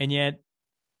 and yet,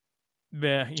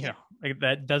 like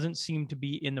that doesn't seem to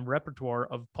be in the repertoire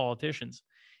of politicians.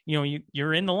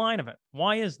 You're in the line of it.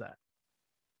 Why is that?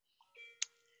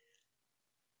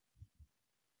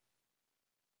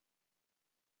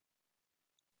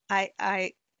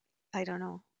 I don't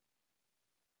know.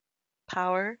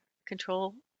 Power,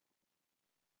 control,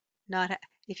 not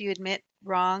if you admit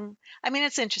wrong. I mean,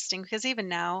 it's interesting because even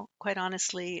now, quite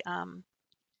honestly,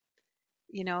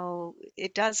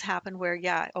 it does happen where,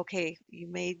 yeah, okay, you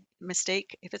made a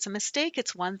mistake. If it's a mistake,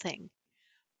 it's one thing.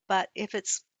 But if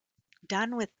it's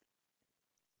done with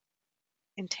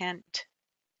intent,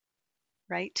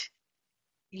 right?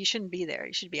 You shouldn't be there.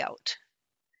 You should be out.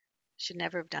 Should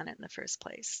never have done it in the first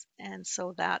place. And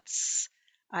so that's,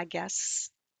 I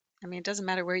guess, I mean, it doesn't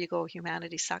matter where you go,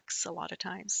 humanity sucks a lot of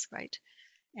times, right?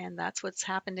 And that's what's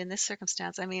happened in this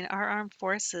circumstance. I mean, our armed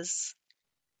forces,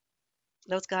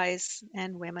 those guys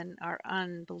and women are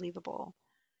unbelievable.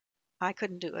 I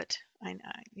couldn't do it.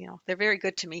 They're very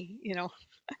good to me.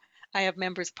 I have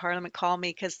members of parliament call me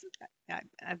because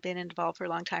I've been involved for a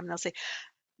long time, and they'll say,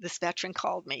 this veteran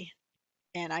called me.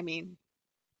 And I mean,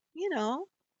 you know,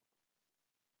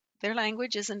 their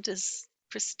language isn't as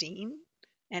pristine.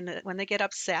 And when they get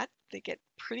upset, they get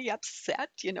pretty upset,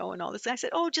 and all this. And I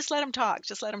said, oh, just let them talk.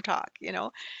 Just let them talk,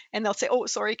 And they'll say, oh,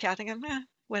 sorry, Kathy. I'm,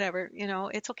 whatever,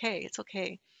 it's okay. It's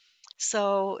okay.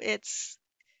 So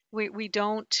we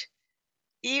don't,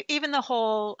 even the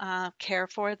whole care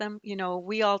for them,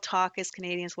 we all talk as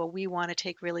Canadians, well, we want to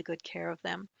take really good care of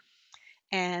them.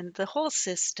 And the whole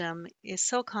system is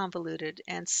so convoluted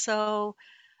and so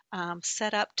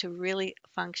set up to really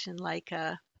function like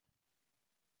a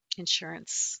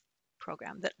insurance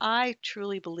program that I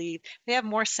truly believe they have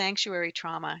more sanctuary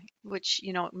trauma, which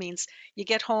means you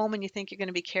get home and you think you're going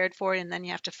to be cared for, and then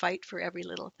you have to fight for every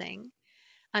little thing.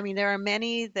 I mean, there are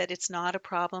many that it's not a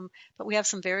problem, but we have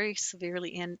some very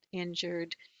severely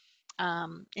injured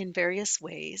in various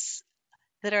ways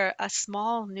that are a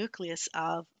small nucleus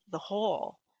of the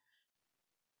whole.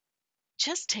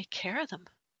 Just take care of them,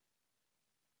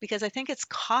 because I think it's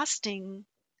costing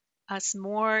us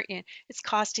more. It's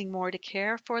costing more to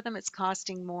care for them. It's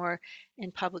costing more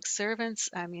in public servants.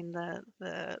 I mean,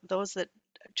 the those that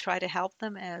try to help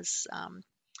them as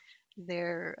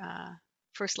their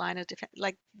first line of defense,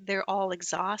 like they're all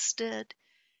exhausted.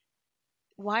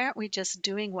 Why aren't we just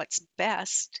doing what's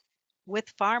best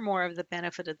with far more of the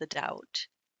benefit of the doubt?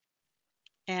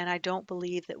 And I don't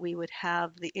believe that we would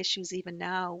have the issues even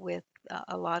now with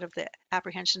a lot of the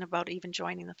apprehension about even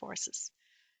joining the forces.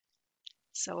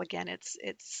 So again,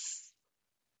 it's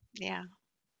yeah.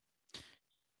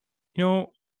 You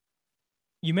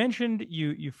mentioned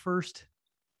you first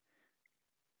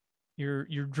your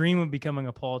dream of becoming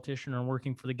a politician or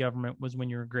working for the government was when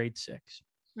you were grade 6.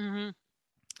 Mm-hmm.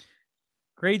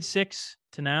 Grade 6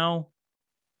 to now,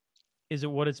 is it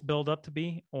what it's built up to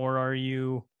be, or are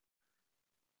you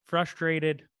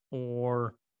frustrated,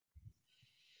 or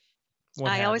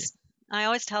what I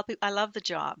always tell people I love the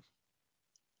job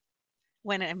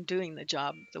when I'm doing the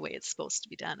job the way it's supposed to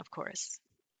be done. Of course,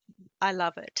 I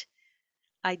love it.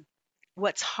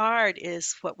 What's hard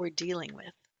is what we're dealing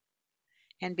with,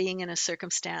 and being in a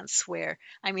circumstance where,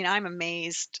 I mean, I'm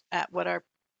amazed at what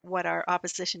our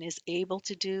opposition is able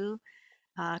to do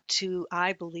to,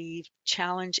 I believe,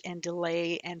 challenge and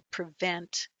delay and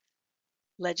prevent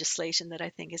legislation that I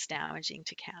think is damaging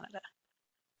to Canada.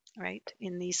 Right?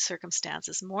 In these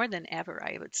circumstances, more than ever,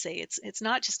 I would say it's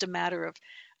not just a matter of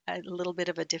a little bit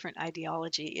of a different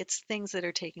ideology. It's things that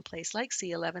are taking place like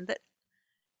C11 that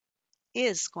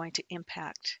is going to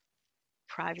impact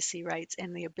privacy rights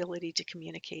and the ability to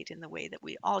communicate in the way that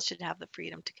we all should have the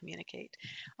freedom to communicate.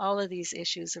 All of these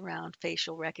issues around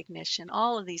facial recognition,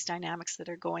 all of these dynamics that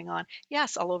are going on,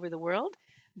 yes, all over the world,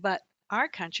 but our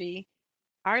country,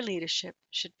 our leadership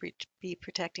should be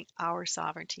protecting our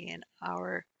sovereignty and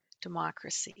our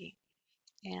democracy.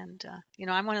 And,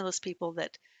 I'm one of those people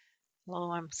that,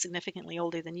 although I'm significantly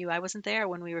older than you, I wasn't there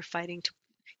when we were fighting to,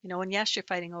 and yes, you're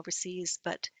fighting overseas,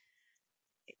 but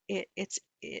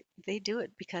they do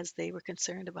it because they were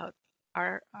concerned about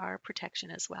our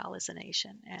protection as well as a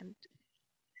nation. And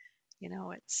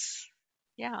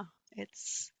yeah,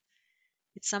 it's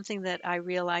something that I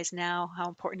realize now how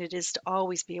important it is to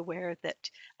always be aware that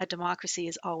a democracy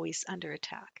is always under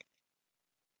attack.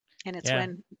 And it's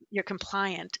when you're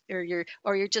compliant or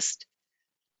you're just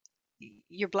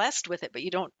you're blessed with it, but you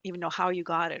don't even know how you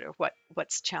got it or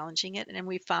what's challenging it. And then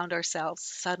we found ourselves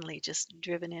suddenly just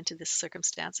driven into this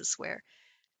circumstances where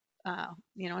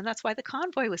And that's why the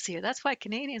convoy was here. That's why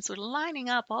Canadians were lining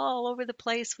up all over the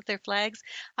place with their flags.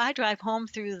 I drive home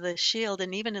through the Shield,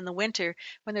 and even in the winter,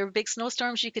 when there were big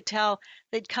snowstorms, you could tell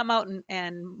they'd come out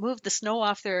and move the snow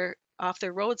off their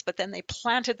roads, but then they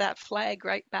planted that flag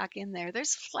right back in there.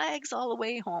 There's flags all the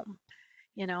way home,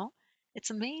 you know. It's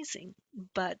amazing,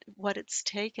 but what it's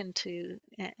taken to,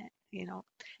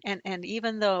 and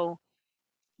even though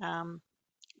um,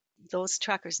 those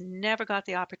truckers never got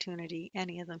the opportunity,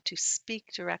 any of them, to speak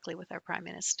directly with our prime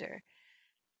minister.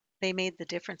 They made the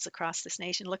difference across this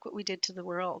nation. Look what we did to the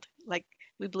world. Like,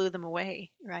 we blew them away,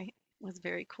 right? It was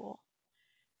very cool.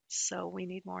 So we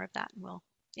need more of that. And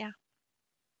yeah.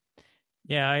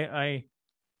 Yeah,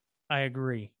 I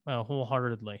agree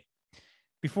wholeheartedly.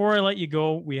 Before I let you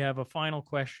go, we have a final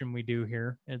question we do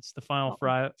here. It's the final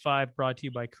five brought to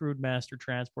you by Crude Master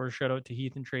Transport. Shout out to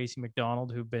Heath and Tracy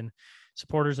McDonald, who've been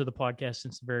supporters of the podcast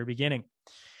since the very beginning.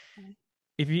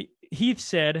 Heath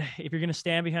said, if you're going to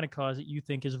stand behind a cause that you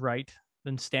think is right,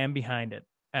 then stand behind it.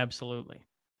 Absolutely.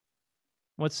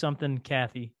 What's something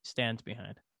Kathy stands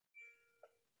behind?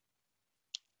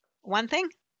 One thing?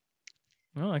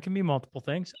 Well, it can be multiple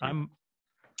things. Sure.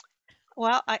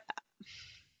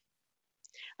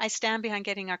 I stand behind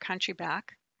getting our country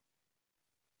back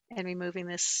and removing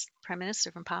this prime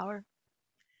minister from power.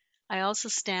 I also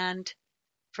stand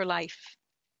for life.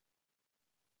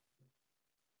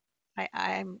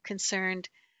 I'm concerned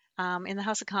in the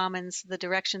House of Commons, the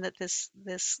direction that the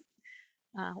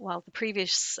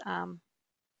previous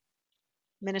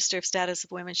Minister of Status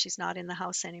of Women, she's not in the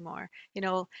House anymore,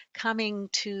 coming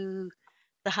to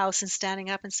the House and standing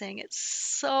up and saying it's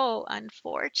so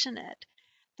unfortunate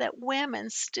that women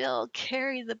still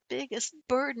carry the biggest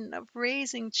burden of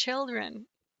raising children.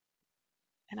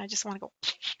 And I just want to go,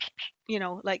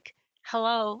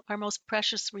 hello, our most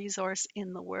precious resource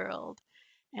in the world,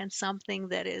 and something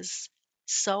that is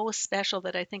so special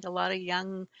that I think a lot of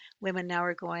young women now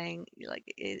are going,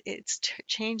 it's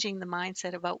changing the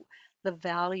mindset about the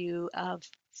value of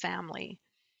family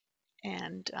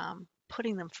and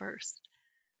putting them first.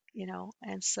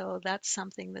 And so that's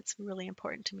something that's really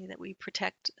important to me, that we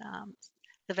protect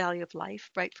the value of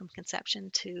life right from conception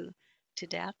to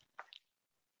death.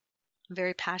 I'm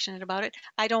very passionate about it.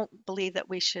 I don't believe that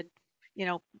we should,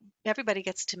 everybody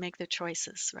gets to make their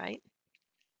choices, right?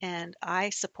 And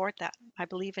I support that. I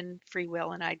believe in free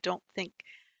will, and I don't think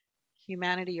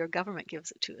humanity or government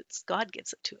gives it to us. God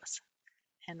gives it to us,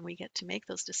 and we get to make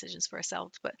those decisions for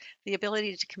ourselves. But the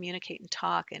ability to communicate and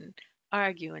talk and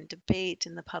argue and debate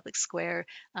in the public square,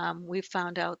 we've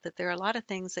found out that there are a lot of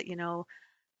things that,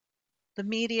 the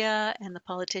media and the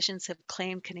politicians have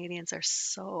claimed Canadians are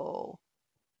so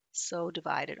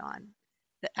divided on,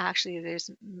 that actually there's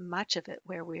much of it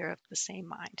where we are of the same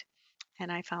mind. And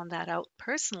I found that out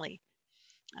personally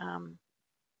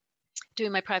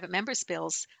doing my private members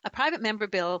bills. A private member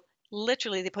bill,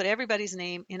 literally, they put everybody's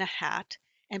name in a hat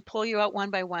and pull you out one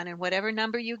by one, and whatever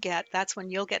number you get, that's when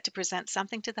you'll get to present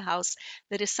something to the House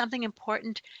that is something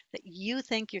important that you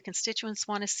think your constituents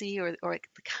want to see, or the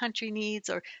country needs,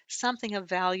 or something of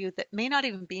value that may not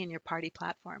even be in your party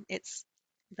platform. It's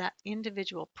that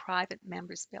individual private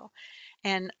members bill.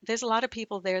 And there's a lot of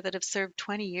people there that have served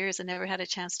 20 years and never had a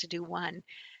chance to do one,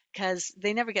 because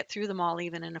they never get through them all,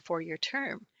 even in a 4-year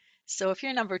term. So if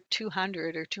you're number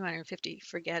 200 or 250,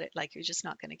 forget it. Like, you're just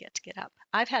not going to get up.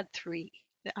 I've had 3.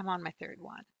 I'm on my 3rd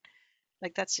one.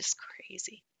 Like, that's just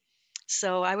crazy.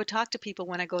 So I would talk to people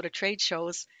when I go to trade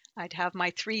shows. I'd have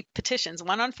my 3 petitions,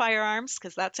 one on firearms,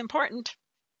 because that's important,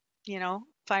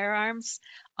 firearms,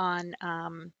 on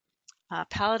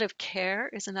palliative care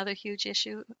is another huge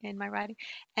issue in my writing.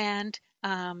 And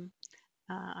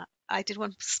I did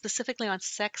one specifically on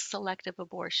sex-selective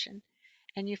abortion.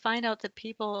 And you find out that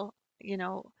people,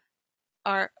 the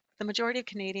majority of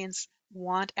Canadians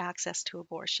want access to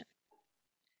abortion.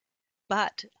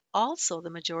 But also the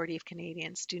majority of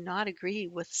Canadians do not agree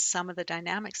with some of the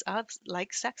dynamics of,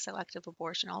 like, sex-selective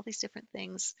abortion, all these different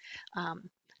things.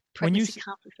 Pregnancy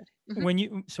When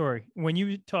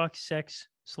you talk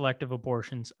sex-selective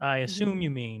abortions, I assume you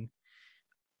mean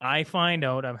I find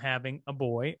out I'm having a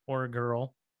boy or a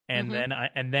girl, and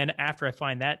then after I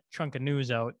find that chunk of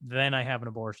news out, then I have an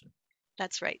abortion.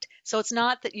 That's right. So it's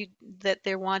not that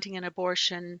they're wanting an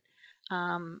abortion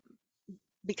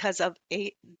because of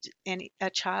a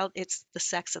child. It's the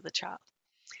sex of the child.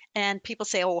 And people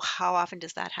say, oh, how often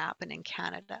does that happen in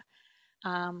Canada?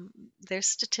 There's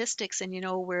statistics, and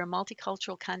we're a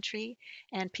multicultural country,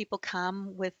 and people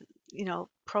come with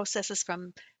processes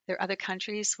from their other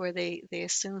countries where they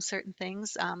assume certain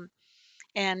things,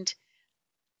 and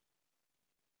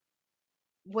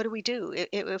what do?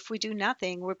 If we do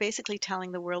nothing, we're basically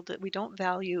telling the world that we don't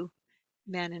value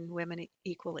men and women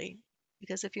equally.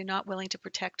 Because if you're not willing to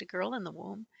protect a girl in the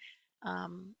womb,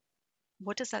 um,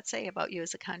 what does that say about you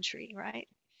as a country, right?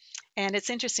 And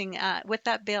it's interesting, with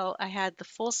that bill, I had the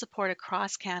full support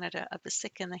across Canada of the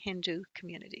Sikh and the Hindu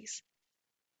communities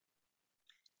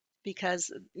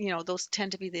because, those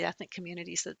tend to be the ethnic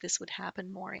communities that this would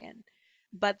happen more in.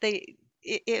 But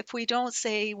if we don't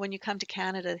say when you come to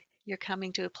Canada, you're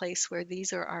coming to a place where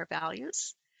these are our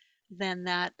values, then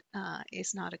that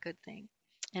is not a good thing.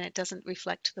 And it doesn't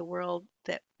reflect to the world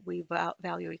that we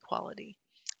value equality.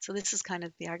 So this is kind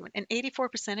of the argument. And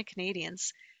 84% of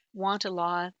Canadians want a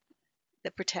law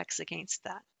that protects against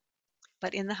that.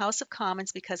 But in the House of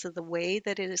Commons, because of the way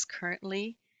that it is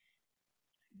currently,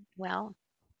 well,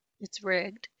 it's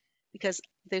rigged because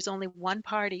there's only one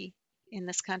party in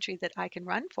this country that I can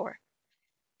run for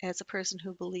as a person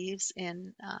who believes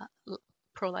in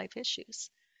pro-life issues,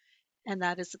 and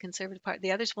that is the Conservative Party.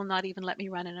 The others will not even let me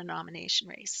run in a nomination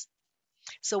race.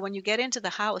 So when you get into the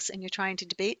House and you're trying to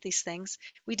debate these things,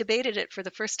 we debated it for the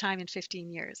first time in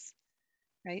 15 years,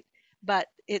 right? But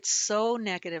it's so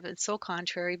negative and so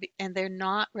contrary, and they're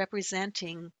not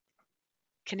representing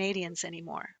Canadians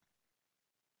anymore.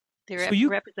 They're So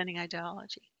representing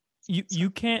ideology. you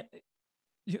can't.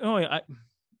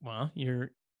 Well,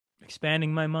 you're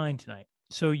expanding my mind tonight.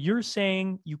 So you're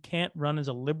saying you can't run as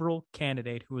a Liberal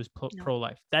candidate who is No.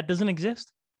 pro-life. That doesn't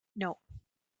exist? No.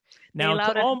 Now,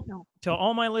 No. to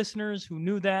all my listeners who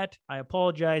knew that, I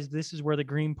apologize. This is where the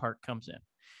Green Part comes in.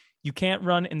 You can't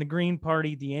run in the Green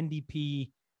Party, the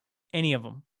NDP, any of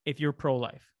them, if you're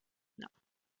pro-life. No.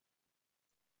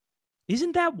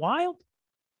 Isn't that wild?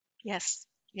 Yes.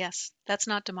 That's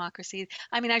not democracy.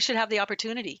 I mean, I should have the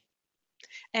opportunity.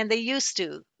 And they used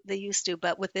to,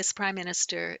 but with this prime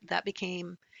minister, that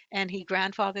became, and he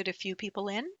grandfathered a few people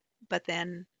in, but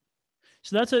then.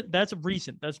 So that's a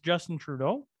recent. That's Justin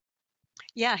Trudeau.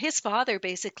 Yeah, his father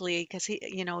basically, because he,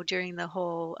 during the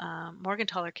whole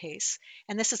Morgentaler case,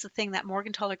 and this is the thing, that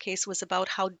Morgentaler case was about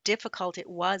how difficult it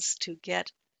was to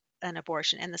get an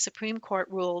abortion, and the Supreme Court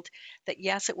ruled that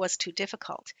yes, it was too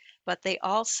difficult, but they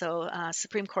also,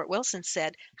 Supreme Court Wilson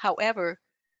said, however,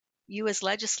 you as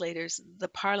legislators, the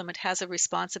Parliament has a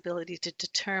responsibility to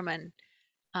determine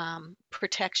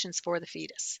protections for the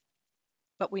fetus.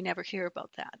 But we never hear about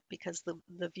that because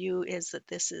the view is that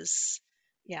this is,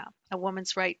 a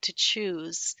woman's right to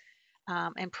choose,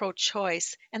 and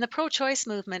pro-choice. And the pro-choice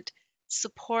movement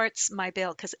supports my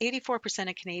bill because 84%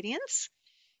 of Canadians,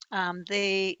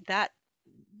 that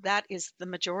is the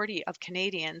majority of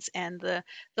Canadians, and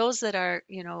those that are,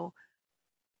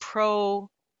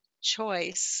 pro-choice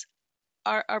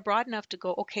are broad enough to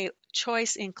go, okay,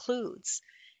 choice includes.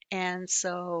 And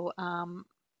so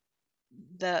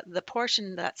the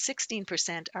portion, that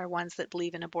 16%, are ones that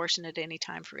believe in abortion at any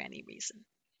time for any reason.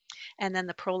 And then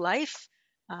the pro-life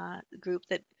group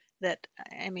that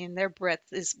I mean, their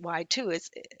breadth is wide too. Is,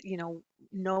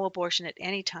 no abortion at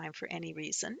any time for any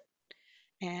reason.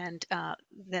 And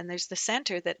then there's the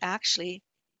center that actually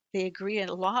they agree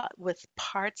a lot with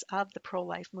parts of the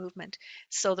pro-life movement.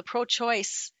 So the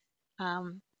pro-choice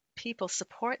people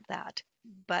support that,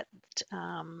 but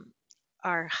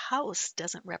our House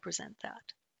doesn't represent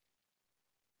that,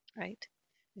 right?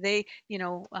 They,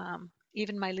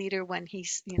 even my leader, when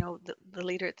he's, the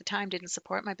leader at the time didn't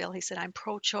support my bill, he said, I'm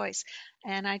pro-choice.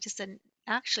 And I just said,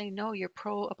 actually, no, you're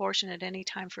pro-abortion at any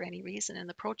time for any reason. And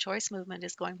the pro-choice movement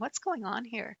is going, what's going on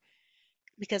here?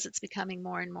 Because it's becoming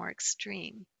more and more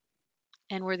extreme.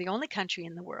 And we're the only country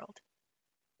in the world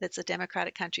that's a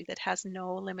democratic country that has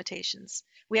no limitations.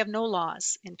 We have no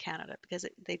laws in Canada because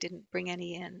they didn't bring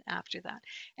any in after that.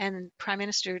 And Prime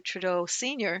Minister Trudeau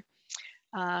Sr.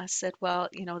 Said, well,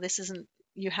 this isn't,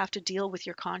 you have to deal with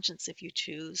your conscience if you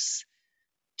choose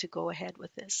to go ahead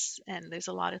with this. And there's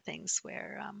a lot of things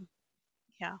where,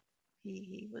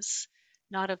 he was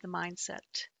not of the mindset.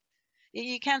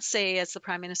 You can't say, as the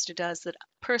Prime Minister does, that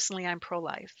personally I'm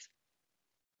pro-life.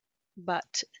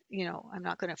 But, I'm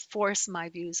not going to force my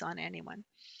views on anyone.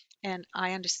 And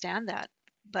I understand that.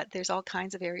 But there's all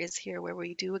kinds of areas here where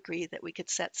we do agree that we could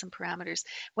set some parameters.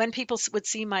 When people would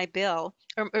see my bill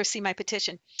or see my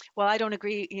petition, well, I don't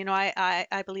agree.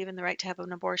 I believe in the right to have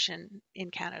an abortion in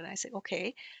Canada. I say,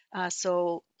 okay,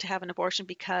 so to have an abortion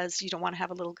because you don't want to have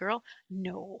a little girl?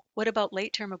 No. What about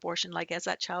late-term abortion, like as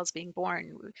that child's being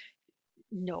born?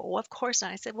 No, of course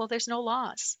not. I said, well, there's no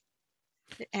laws.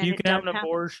 And you can have an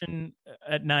abortion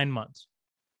at 9 months.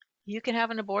 You can have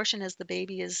an abortion as the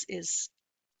baby is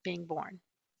being born.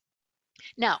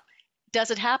 Now,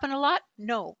 does it happen a lot?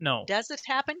 No. No. Does it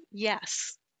happen?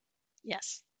 Yes.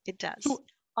 Yes, it does.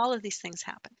 All of these things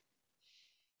happen.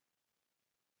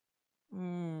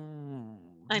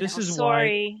 I This know. is why.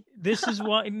 Sorry. This is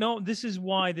why. No, this is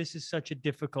why this is such a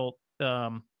difficult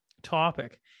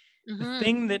topic. The Hmm.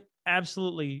 thing that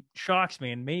absolutely shocks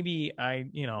me, and maybe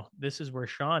this is where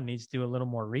Sean needs to do a little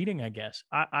more reading, I guess.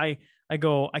 I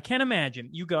go, I can't imagine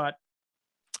you got.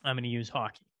 I'm going to use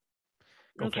hockey.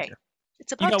 Go Okay. figure.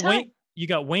 It's You about got time. Wayne. You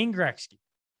got Wayne Gretzky.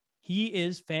 He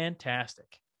is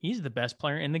fantastic. He's the best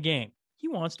player in the game. He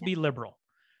wants to be liberal,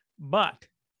 but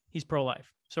he's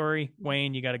pro-life. Sorry,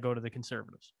 Wayne, you got to go to the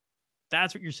conservatives.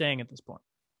 That's what you're saying at this point.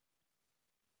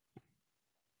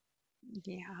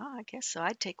 Yeah, I guess so.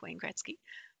 I'd take Wayne Gretzky.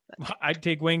 I'd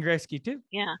take Wayne Gretzky too.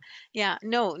 Yeah. Yeah.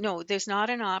 No, there's not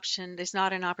an option. There's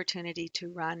not an opportunity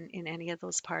to run in any of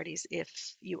those parties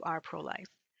if you are pro-life.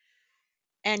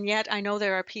 And yet I know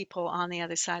there are people on the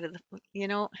other side of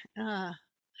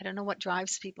I don't know what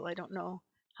drives people. I don't know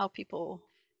how people,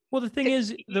 Well, the thing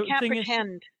is, you can't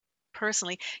pretend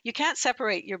personally. You can't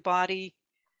separate your body,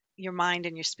 your mind,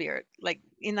 and your spirit. Like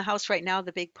in the House right now,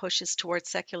 the big push is towards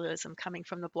secularism coming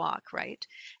from the bloc, right?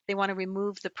 They want to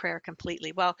remove the prayer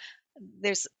completely. Well,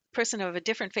 there's a person of a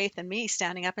different faith than me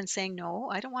standing up and saying, no,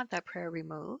 I don't want that prayer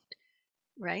removed,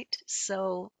 right?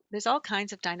 So there's all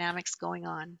kinds of dynamics going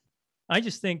on. I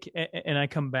just think, and I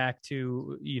come back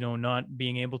to, not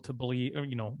being able to believe, or,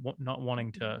 not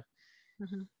wanting to.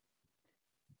 Hmm.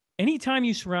 Anytime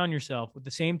you surround yourself with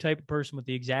the same type of person with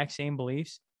the exact same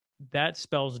beliefs, that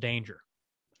spells danger.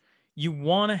 You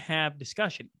want to have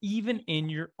discussion, even in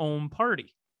your own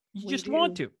party. You We just do.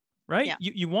 want to, right? Yeah.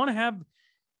 You want to have,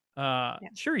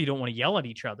 sure, you don't want to yell at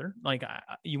each other. Like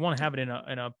you want to have it in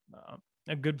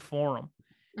a good forum.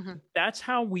 Hmm. That's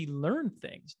how we learn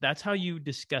things. That's how you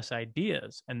discuss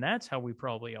ideas. And that's how we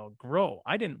probably all grow.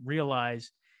 I didn't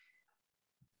realize,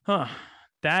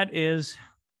 that is,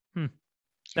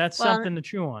 that's Well, something to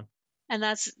chew on. and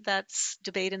that's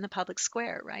debate in the public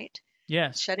square, right?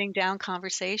 Yes. Shutting down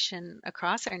conversation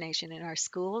across our nation, in our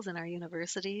schools and our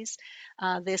universities.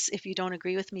 This "if you don't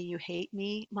agree with me, you hate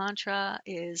me" mantra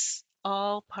is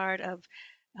all part of.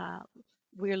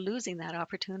 We're losing that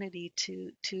opportunity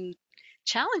to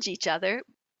challenge each other,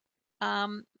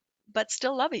 but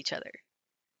still love each other,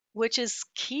 which is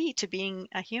key to being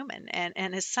a human,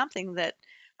 and is something that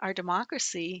our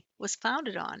democracy was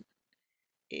founded on.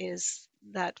 Is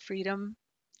that freedom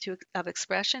of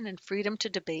expression and freedom to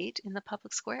debate in the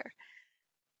public square.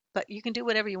 But you can do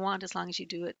whatever you want as long as you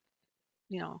do it,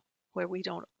 where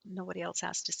nobody else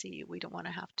has to see you. We don't want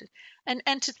to have to,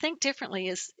 and to think differently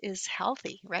is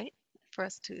healthy, right? For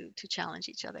us to challenge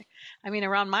each other. I mean,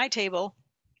 around my table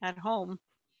at home,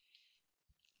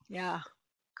 yeah,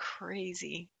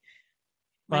 crazy.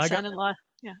 My Well, son-in-law,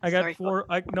 yeah, I sorry. got four.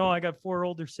 I got four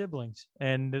older siblings,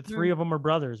 and the three of them are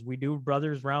brothers. We do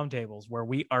brothers roundtables where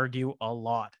we argue a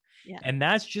lot, Yeah. and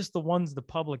that's just the ones the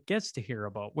public gets to hear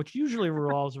about, which usually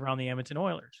revolves around the Edmonton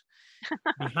Oilers.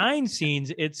 Behind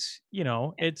scenes,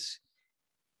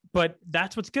 but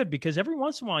that's what's good, because every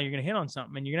once in a while you're going to hit on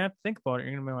something, and you're going to have to think about it.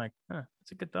 You're going to be like,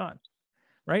 that's a good thought,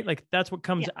 right? Like that's what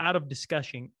comes out of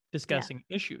discussing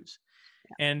issues.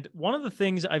 Yeah. And one of the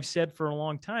things I've said for a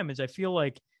long time is I feel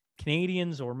like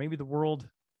Canadians, or maybe the world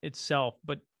itself,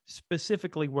 but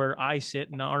specifically where I sit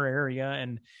in our area,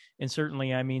 and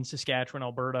certainly I mean Saskatchewan,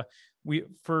 Alberta, we,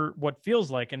 for what feels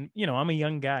like, and I'm a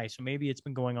young guy, so maybe it's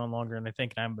been going on longer than I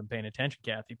think, and I haven't been paying attention,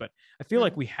 Kathy, but I feel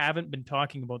like we haven't been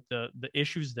talking about the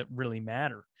issues that really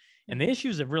matter. And the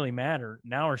issues that really matter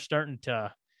now are starting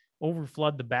to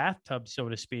overflood the bathtub, so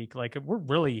to speak. Like we're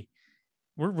really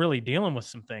dealing with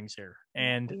some things here,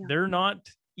 and they're not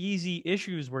easy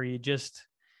issues where you just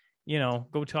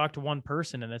go talk to one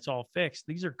person and it's all fixed.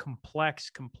 These are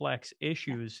complex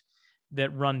issues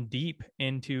that run deep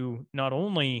into not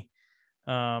only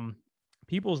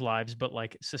people's lives, but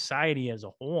like society as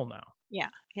a whole now.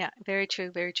 Yeah, very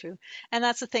true, very true. And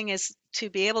that's the thing, is to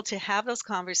be able to have those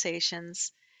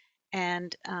conversations,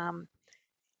 and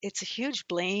it's a huge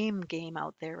blame game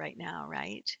out there right now,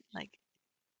 right? Like,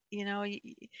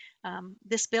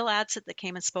 this Bill Adsett that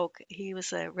came and spoke, he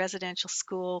was a residential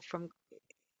school from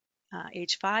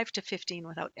age 5 to 15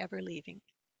 without ever leaving.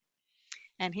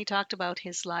 And he talked about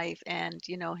his life, and,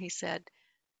 he said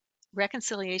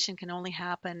reconciliation can only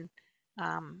happen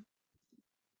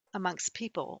amongst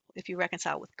people if you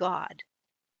reconcile with God.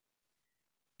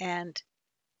 And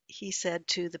he said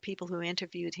to the people who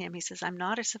interviewed him, he says, "I'm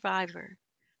not a survivor,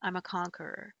 I'm a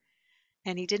conqueror."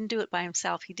 And he didn't do it by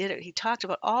himself. He did it. He talked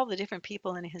about all the different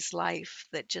people in his life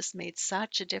that just made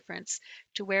such a difference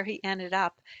to where he ended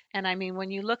up. And I mean, when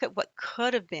you look at what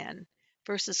could have been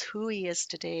versus who he is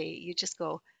today, you just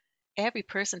go, every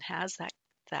person has that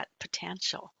that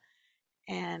potential.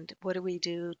 And what do we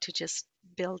do to just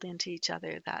build into each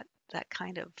other that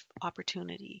kind of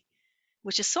opportunity,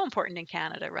 which is so important in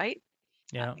Canada, right?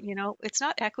 Yeah. It's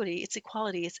not equity, it's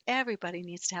equality. It's everybody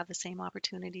needs to have the same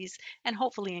opportunities and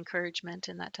hopefully encouragement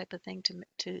and that type of thing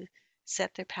to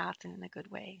set their path in a good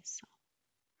way.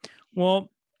 So,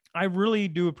 Well, I really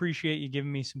do appreciate you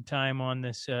giving me some time on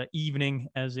this evening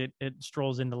as it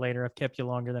strolls into later. I've kept you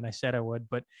longer than I said I would,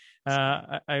 but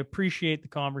I appreciate the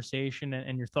conversation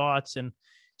and your thoughts. And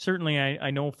certainly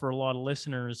I know for a lot of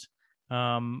listeners,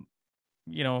 um,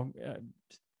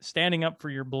 standing up for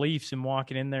your beliefs and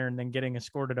walking in there and then getting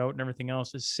escorted out and everything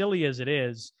else, as silly as it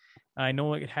is, I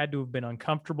know it had to have been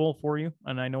uncomfortable for you.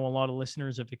 And I know a lot of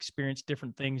listeners have experienced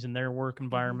different things in their work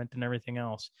environment and everything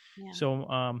else. yeah.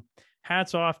 So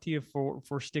hats off to you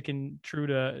for sticking true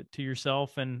to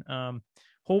yourself. And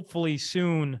hopefully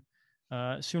sooner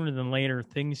than later,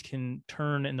 things can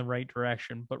turn in the right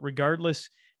direction. But regardless,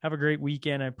 have a great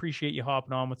weekend. I appreciate you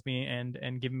hopping on with me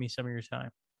and giving me some of your time.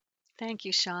 Thank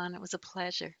you, Sean. It was a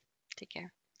pleasure. Take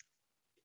care.